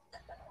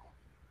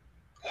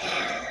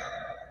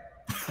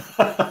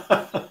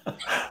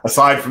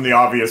 Aside from the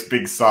obvious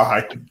big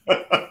sigh.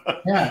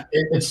 Yeah,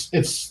 it's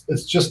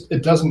just,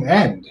 it doesn't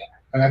end.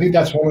 And I think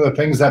that's one of the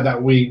things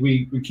that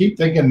we keep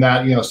thinking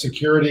that, you know,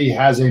 security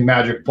has a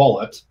magic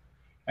bullet,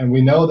 and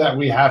we know that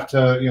we have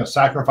to, you know,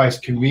 sacrifice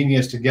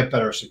convenience to get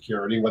better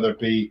security, whether it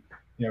be,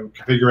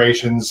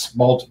 configurations,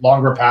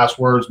 longer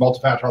passwords,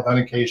 multi-factor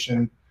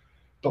authentication.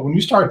 But when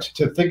you start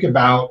to think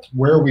about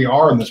where we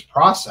are in this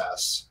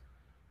process,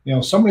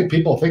 so many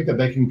people think that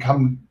they can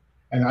come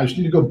and I just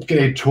need to go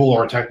get a tool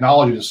or a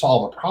technology to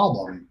solve a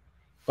problem,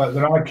 but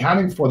they're not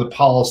accounting for the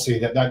policy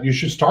that you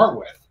should start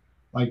with.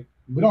 Like,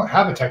 we don't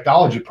have a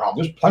technology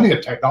problem. There's plenty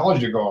of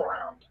technology to go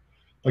around,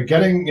 but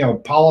getting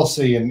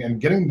policy and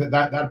getting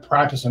that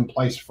practice in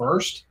place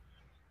first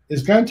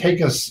is going to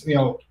take us,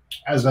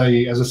 as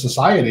a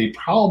society,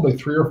 probably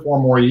 3 or 4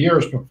 more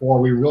years before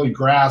we really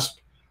grasp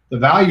the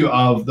value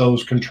of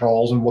those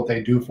controls and what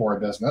they do for a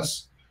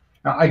business.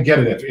 Now, I get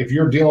it. If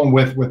you're dealing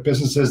with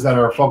businesses that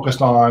are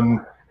focused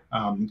on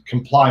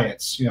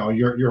compliance,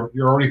 you're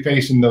already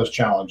facing those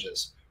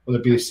challenges, whether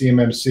it be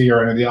CMMC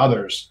or any of the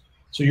others.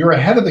 So you're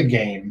ahead of the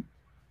game,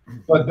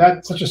 but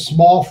that's such a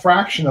small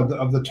fraction of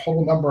the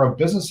total number of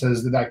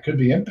businesses that could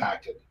be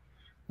impacted.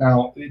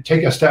 Now,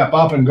 take a step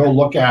up and go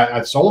look at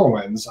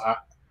SolarWinds.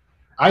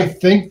 I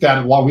think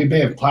that while we may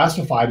have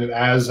classified it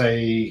as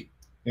a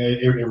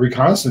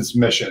reconnaissance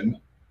mission,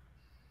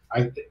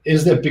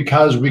 is that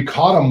because we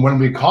caught them when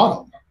we caught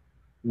them?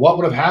 What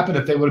would have happened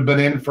if they would have been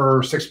in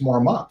for 6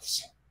 more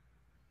months?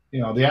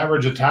 The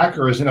average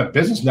attacker is in a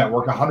business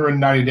network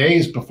 190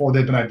 days before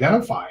they've been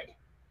identified.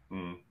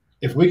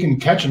 If we can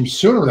catch them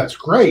sooner, that's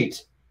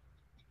great.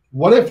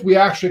 What if we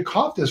actually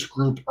caught this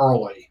group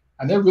early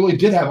and they really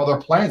did have other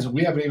plans that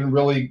we haven't even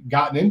really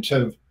gotten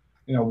into,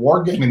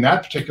 wargaming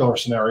that particular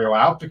scenario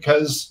out,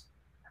 because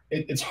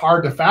it's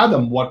hard to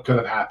fathom what could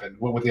have happened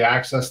with the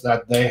access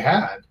that they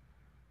had.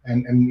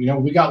 And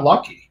we got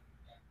lucky.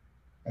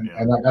 And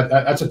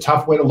that's a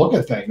tough way to look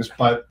at things.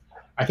 But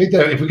I think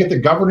that if we get the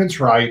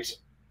governance right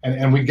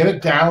and we get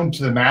it down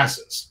to the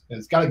masses,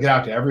 it's got to get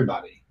out to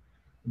everybody,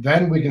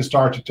 then we can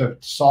start to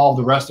solve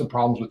the rest of the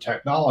problems with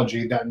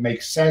technology that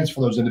makes sense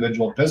for those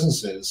individual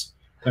businesses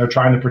that are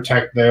trying to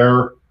protect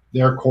their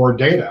core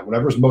data,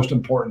 whatever's most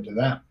important to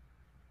them.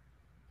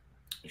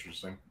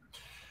 Interesting.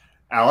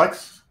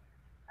 Alex?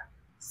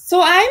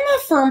 So I'm a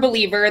firm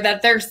believer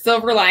that there's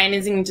silver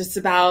linings in just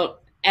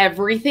about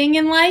everything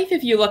in life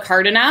if you look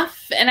hard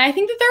enough. And I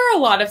think that there are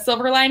a lot of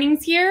silver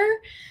linings here.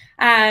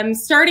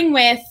 Starting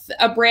with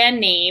a brand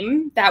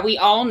name that we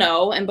all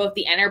know in both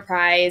the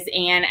enterprise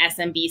and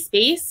SMB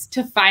space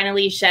to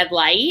finally shed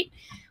light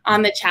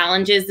on the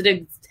challenges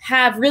that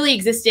have really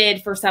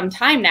existed for some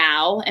time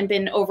now and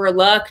been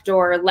overlooked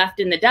or left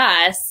in the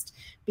dust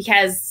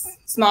because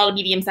small to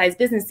medium-sized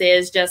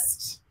businesses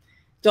just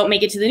don't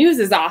make it to the news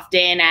as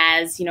often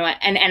as,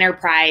 an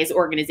enterprise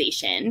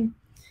organization.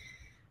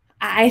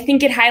 I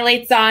think it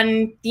highlights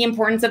on the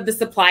importance of the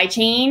supply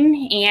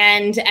chain,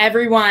 and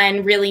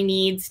everyone really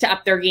needs to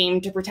up their game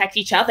to protect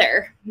each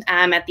other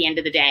at the end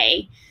of the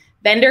day.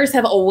 Vendors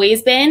have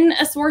always been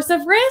a source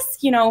of risk.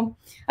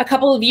 A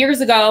couple of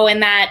years ago in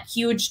that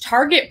huge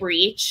Target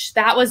breach,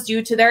 that was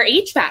due to their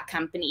HVAC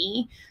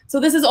company. So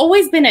this has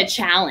always been a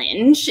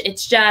challenge.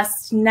 It's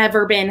just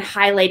never been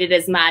highlighted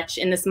as much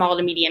in the small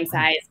to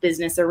medium-sized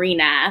business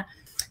arena.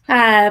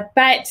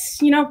 But,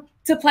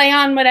 to play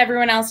on what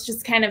everyone else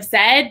just kind of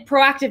said,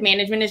 proactive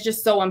management is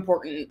just so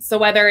important. So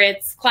whether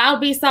it's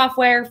cloud-based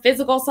software,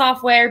 physical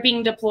software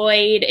being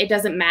deployed, it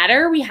doesn't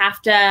matter. We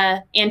have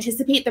to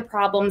anticipate the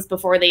problems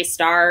before they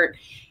start.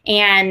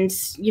 And,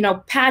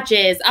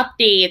 patches,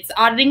 updates,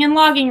 auditing and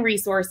logging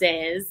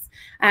resources,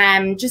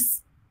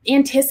 just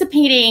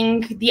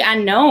anticipating the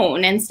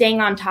unknown and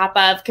staying on top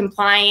of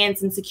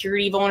compliance and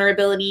security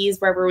vulnerabilities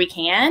wherever we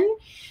can.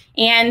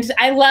 And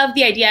I love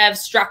the idea of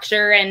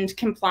structure and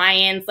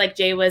compliance like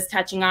Jay was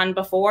touching on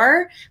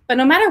before, but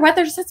no matter what,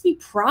 there just has to be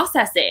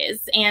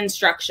processes and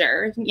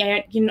structure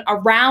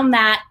around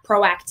that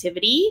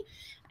proactivity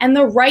and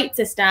the right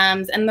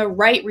systems and the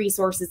right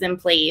resources in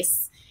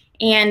place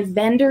and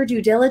vendor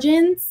due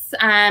diligence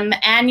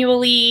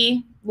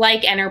annually,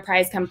 like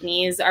enterprise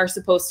companies are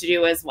supposed to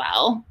do as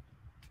well.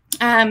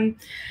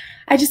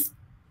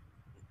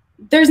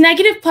 There's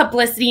negative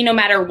publicity no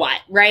matter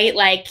what, right?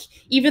 Like,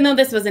 even though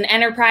this was an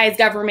enterprise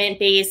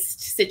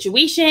government-based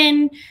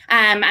situation,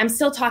 I'm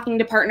still talking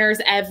to partners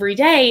every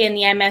day in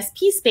the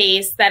MSP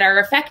space that are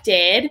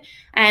affected,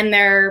 and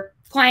their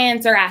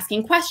clients are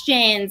asking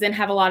questions and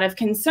have a lot of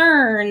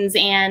concerns.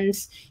 And,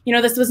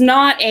 this was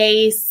not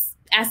a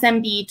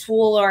SMB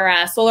tool or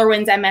a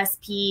SolarWinds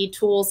MSP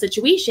tool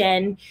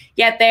situation,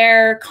 yet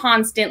they're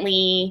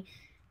constantly,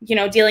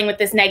 dealing with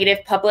this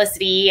negative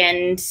publicity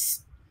and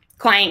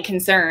client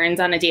concerns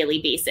on a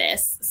daily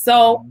basis.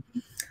 So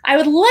I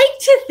would like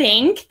to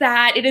think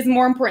that it is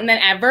more important than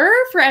ever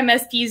for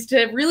MSPs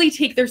to really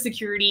take their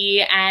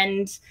security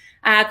and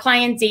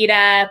client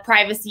data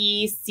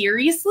privacy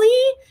seriously.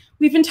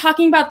 We've been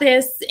talking about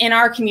this in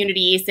our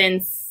community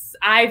since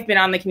I've been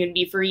on the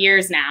community for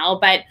years now,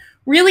 but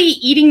really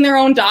eating their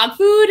own dog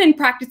food and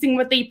practicing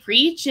what they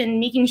preach and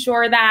making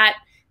sure that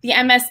the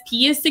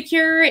MSP is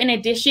secure in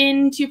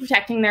addition to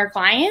protecting their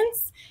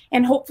clients.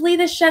 And hopefully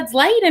this sheds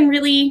light and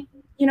really,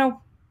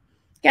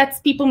 gets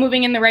people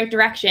moving in the right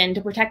direction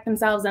to protect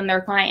themselves and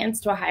their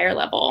clients to a higher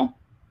level.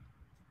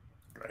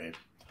 Right.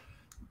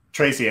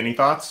 Tracy, any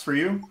thoughts for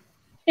you?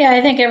 Yeah,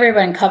 I think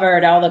everyone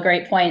covered all the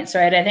great points,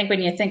 right? I think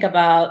when you think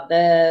about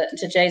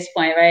to Jay's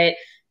point, right,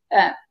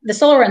 the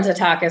SolarWinds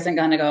attack isn't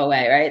going to go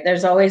away, right?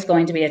 There's always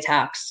going to be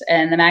attacks,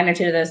 and the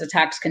magnitude of those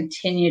attacks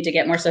continue to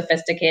get more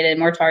sophisticated,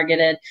 more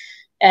targeted.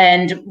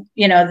 And,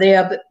 you know,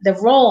 the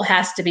role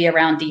has to be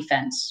around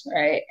defense,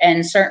 right?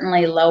 And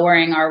certainly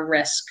lowering our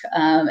risk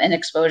and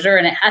exposure,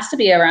 and it has to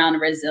be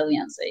around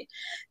resiliency.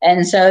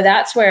 And so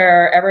that's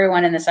where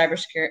everyone in the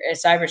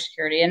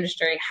cybersecurity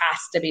industry has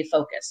to be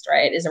focused,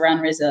 right? Is around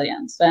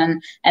resilience.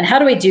 And how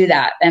do we do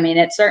that? I mean,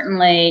 it's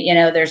certainly, you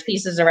know, there's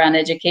pieces around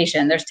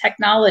education, there's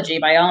technology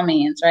by all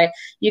means, right?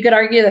 You could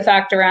argue the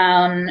fact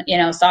around, you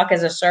know, SOC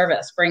as a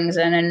service brings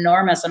an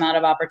enormous amount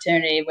of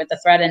opportunity with the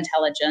threat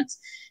intelligence.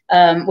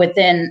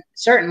 Within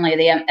certainly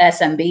the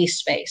SMB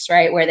space,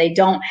 right, where they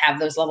don't have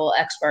those level of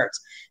experts.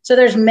 So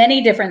there's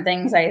many different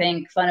things I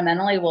think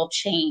fundamentally will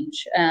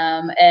change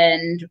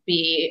and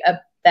be a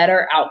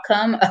better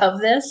outcome of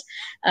this,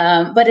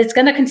 but it's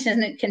going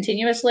to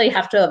continuously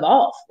have to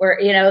evolve. Where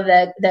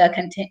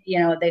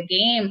the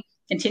game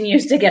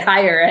continues to get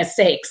higher as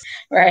stakes,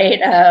 right?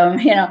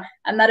 You know,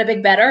 I'm not a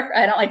big bettor.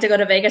 I don't like to go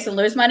to Vegas and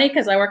lose money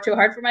because I work too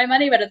hard for my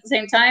money. But at the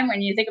same time,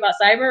 when you think about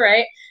cyber,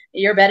 right,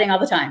 you're betting all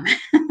the time,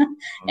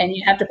 and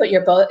you have to put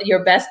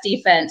your best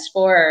defense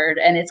forward,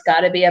 and it's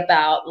got to be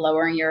about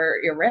lowering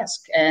your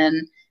risk,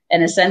 and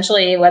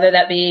essentially whether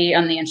that be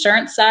on the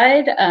insurance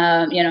side,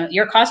 you know,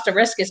 your cost of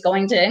risk is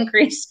going to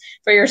increase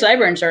for your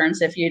cyber insurance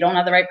if you don't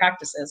have the right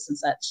practices and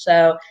such.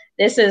 So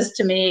this is,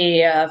 to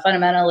me,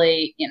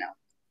 fundamentally, you know,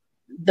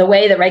 the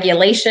way the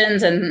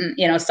regulations and,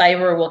 you know,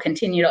 cyber will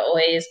continue to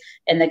always,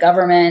 and the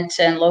government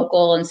and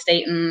local and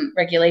state and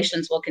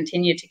regulations will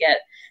continue to get,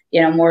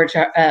 you know, more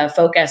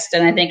focused.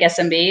 And I think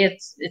SMB,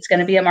 it's going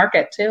to be a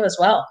market too as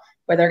well,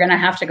 where they're going to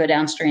have to go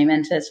downstream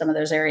into some of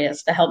those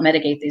areas to help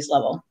mitigate these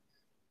levels.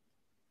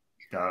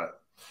 Got it.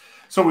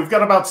 So we've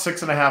got about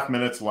 6.5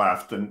 minutes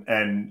left,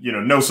 and you know,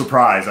 no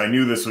surprise, I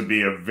knew this would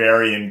be a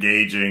very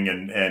engaging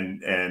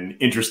and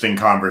interesting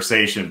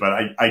conversation. But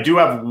I do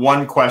have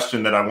one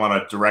question that I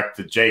want to direct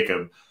to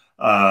Jacob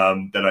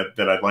that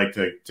I'd like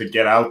to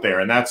get out there,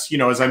 and that's, you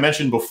know, as I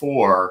mentioned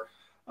before,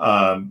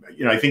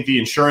 you know, I think the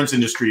insurance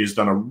industry has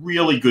done a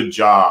really good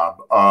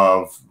job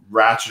of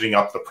ratcheting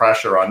up the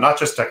pressure on not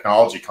just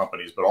technology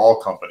companies, but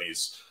all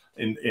companies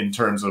in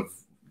terms of,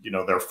 you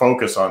know, their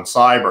focus on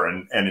cyber.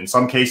 And in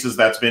some cases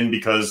that's been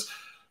because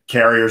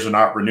carriers are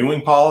not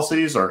renewing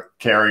policies, or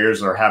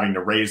carriers are having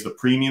to raise the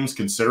premiums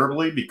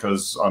considerably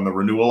because on the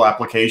renewal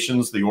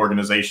applications, the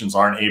organizations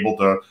aren't able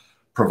to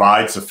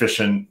provide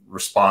sufficient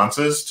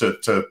responses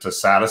to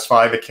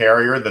satisfy the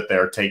carrier that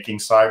they're taking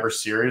cyber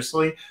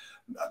seriously.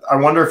 I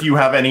wonder if you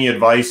have any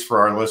advice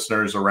for our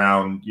listeners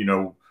around, you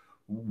know,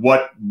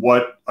 what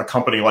a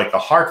company like the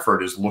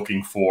Hartford is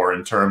looking for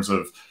in terms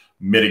of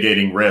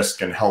mitigating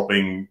risk and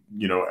helping,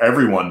 you know,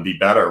 everyone be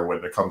better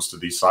when it comes to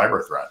these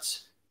cyber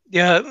threats.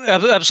 Yeah,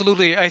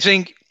 absolutely. I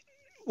think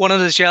one of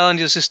the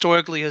challenges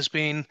historically has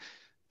been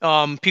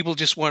people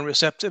just weren't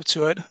receptive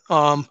to it.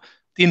 The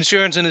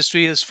insurance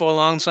industry has for a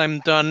long time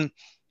done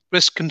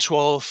risk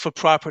control for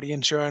property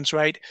insurance,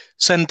 right?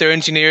 Sent their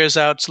engineers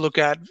out to look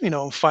at, you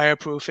know,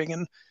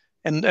 fireproofing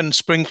and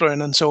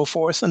sprinkling and so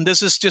forth. And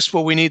this is just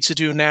what we need to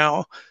do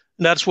now.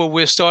 And that's what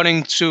we're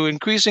starting to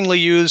increasingly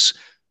use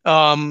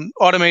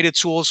automated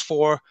tools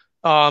for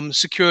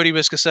security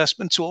risk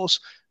assessment tools.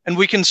 And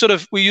we can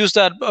we use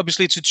that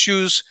obviously to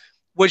choose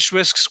which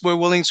risks we're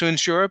willing to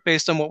insure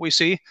based on what we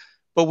see.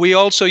 But we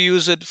also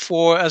use it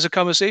as a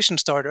conversation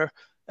starter,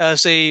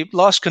 as a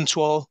loss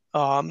control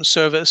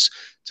service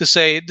to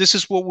say, this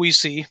is what we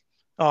see.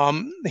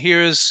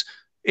 Here's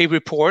a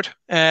report,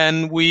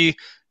 and we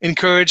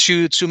encourage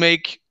you to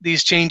make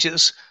these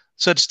changes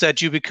such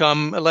that you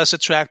become a less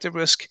attractive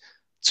risk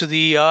to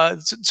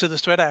the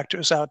threat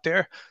actors out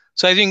there.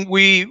 So I think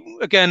we,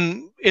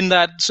 again, in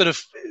that sort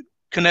of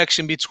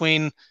connection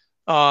between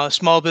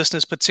small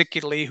business,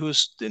 particularly,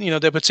 who's, you know,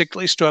 they're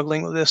particularly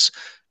struggling with this,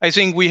 I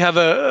think we have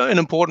an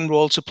important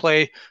role to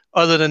play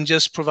other than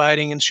just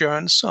providing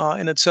insurance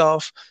in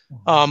itself.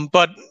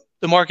 But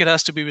the market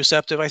has to be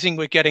receptive. I think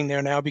we're getting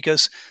there now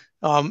because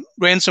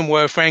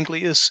ransomware,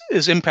 frankly, is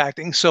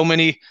impacting so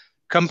many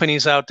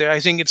companies out there.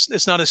 I think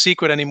it's not a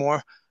secret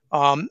anymore.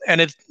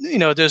 And it, you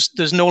know,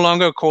 there's no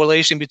longer a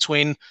correlation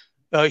between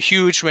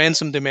huge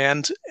ransom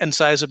demand and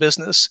size of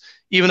business.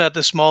 Even at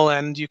the small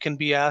end, you can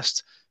be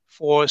asked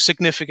for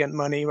significant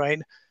money, right?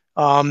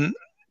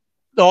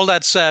 All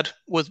that said,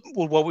 with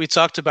what we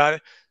talked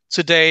about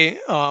today,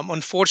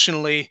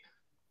 unfortunately,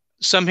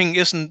 some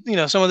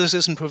of this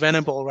isn't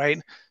preventable, right?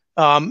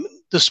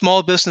 The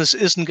small business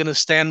isn't going to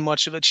stand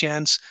much of a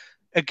chance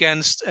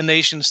against a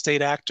nation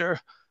state actor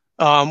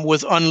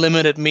with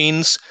unlimited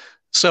means.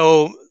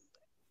 So,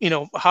 you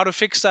know, how to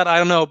fix that, I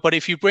don't know. But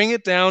if you bring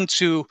it down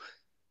to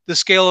the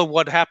scale of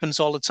what happens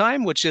all the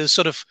time, which is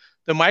sort of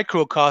the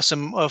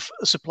microcosm of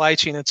a supply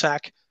chain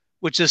attack,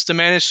 which is the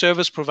managed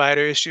service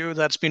provider issue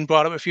that's been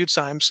brought up a few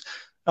times,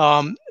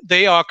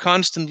 they are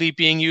constantly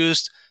being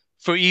used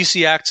for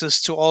easy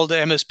access to all the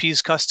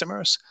MSP's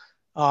customers.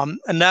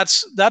 And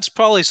that's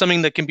probably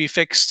something that can be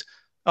fixed,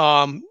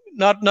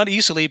 not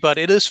easily, but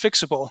it is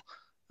fixable.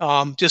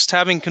 Just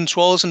having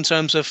controls in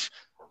terms of,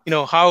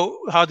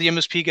 how the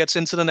MSP gets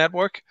into the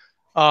network,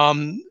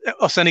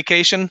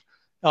 authentication,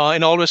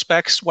 in all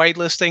respects,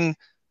 whitelisting,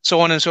 so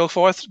on and so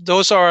forth.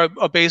 Those are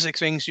basic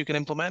things you can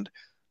implement.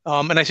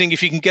 And I think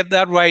if you can get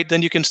that right,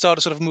 then you can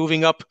start sort of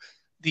moving up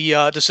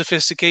the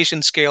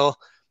sophistication scale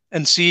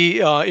and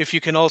see if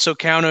you can also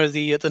counter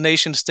the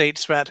nation state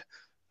threat.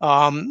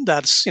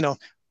 That's,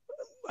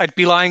 I'd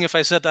be lying if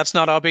I said that's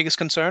not our biggest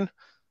concern,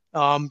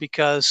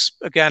 because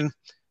again,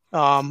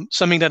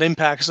 something that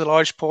impacts a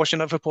large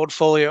portion of a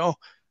portfolio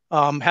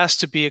has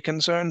to be a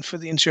concern for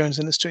the insurance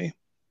industry.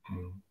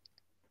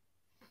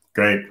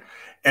 Great.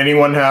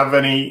 Anyone have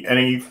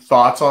any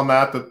thoughts on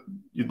that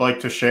you'd like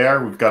to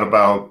share? We've got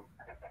about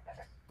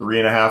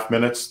 3.5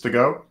 minutes to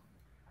go.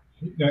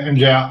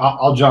 MJ,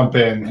 I'll jump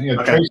in.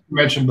 Okay. Tracy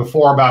mentioned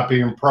before about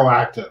being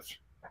proactive,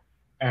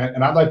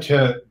 and I'd like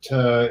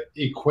to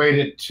equate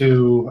it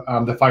to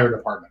the fire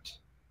department.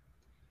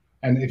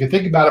 And if you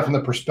think about it from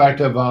the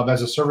perspective of,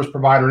 as a service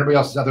provider, anybody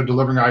else is out there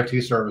delivering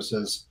IT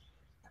services,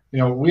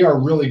 we are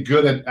really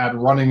good at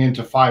running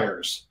into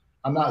fires.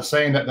 I'm not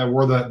saying that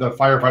we're the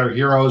firefighter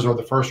heroes or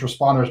the first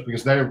responders,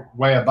 because they're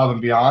way above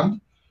and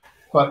beyond.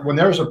 But when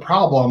there's a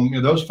problem,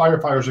 those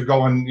firefighters are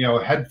going,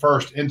 head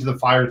first into the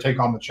fire to take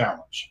on the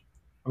challenge.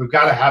 We've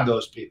got to have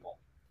those people.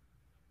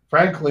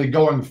 Frankly,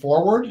 going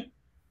forward,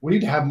 we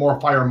need to have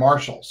more fire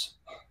marshals.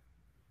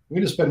 We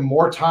need to spend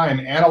more time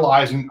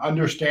analyzing,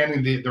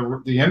 understanding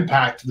the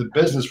impact to the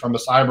business from a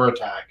cyber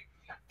attack,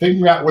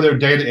 figuring out where their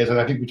data is. And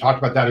I think we talked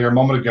about that here a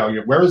moment ago.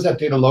 Where is that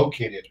data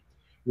located?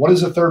 What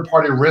does a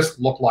third-party risk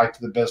look like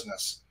to the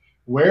business?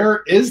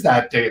 Where is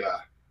that data?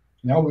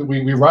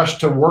 We rush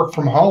to work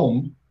from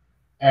home,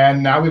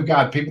 and now we've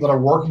got people that are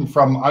working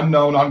from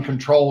unknown,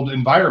 uncontrolled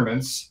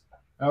environments.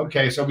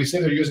 Okay, so we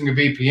say they're using a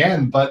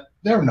VPN, but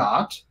they're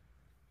not,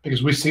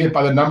 because we see it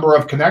by the number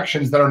of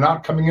connections that are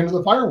not coming into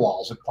the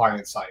firewalls at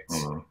client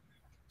sites.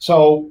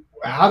 So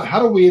how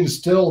do we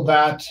instill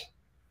that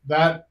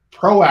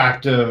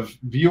proactive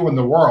view in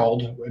the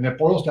world? And it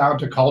boils down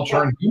to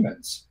culture and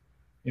humans.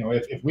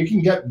 If we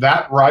can get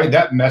that right,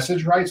 that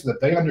message right, so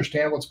that they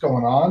understand what's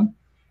going on,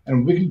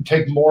 and we can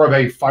take more of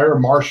a fire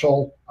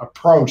marshal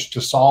approach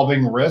to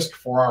solving risk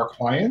for our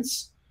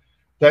clients,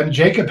 then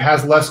Jacob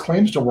has less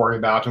claims to worry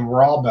about, and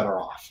we're all better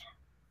off.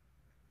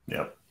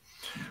 Yeah.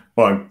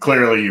 Well,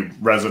 clearly you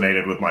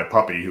resonated with my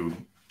puppy, who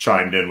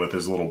chimed in with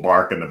his little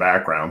bark in the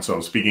background.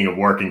 So speaking of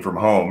working from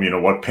home,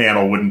 what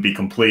panel wouldn't be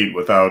complete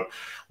without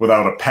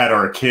a pet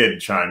or a kid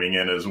chiming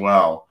in as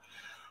well?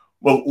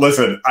 Well,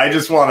 listen, I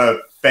just want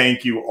to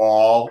thank you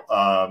all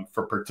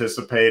for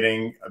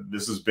participating.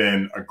 This has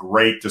been a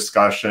great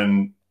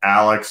discussion.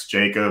 Alex,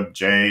 Jacob,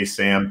 Jay,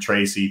 Sam,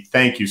 Tracy,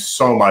 thank you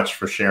so much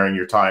for sharing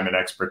your time and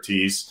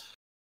expertise.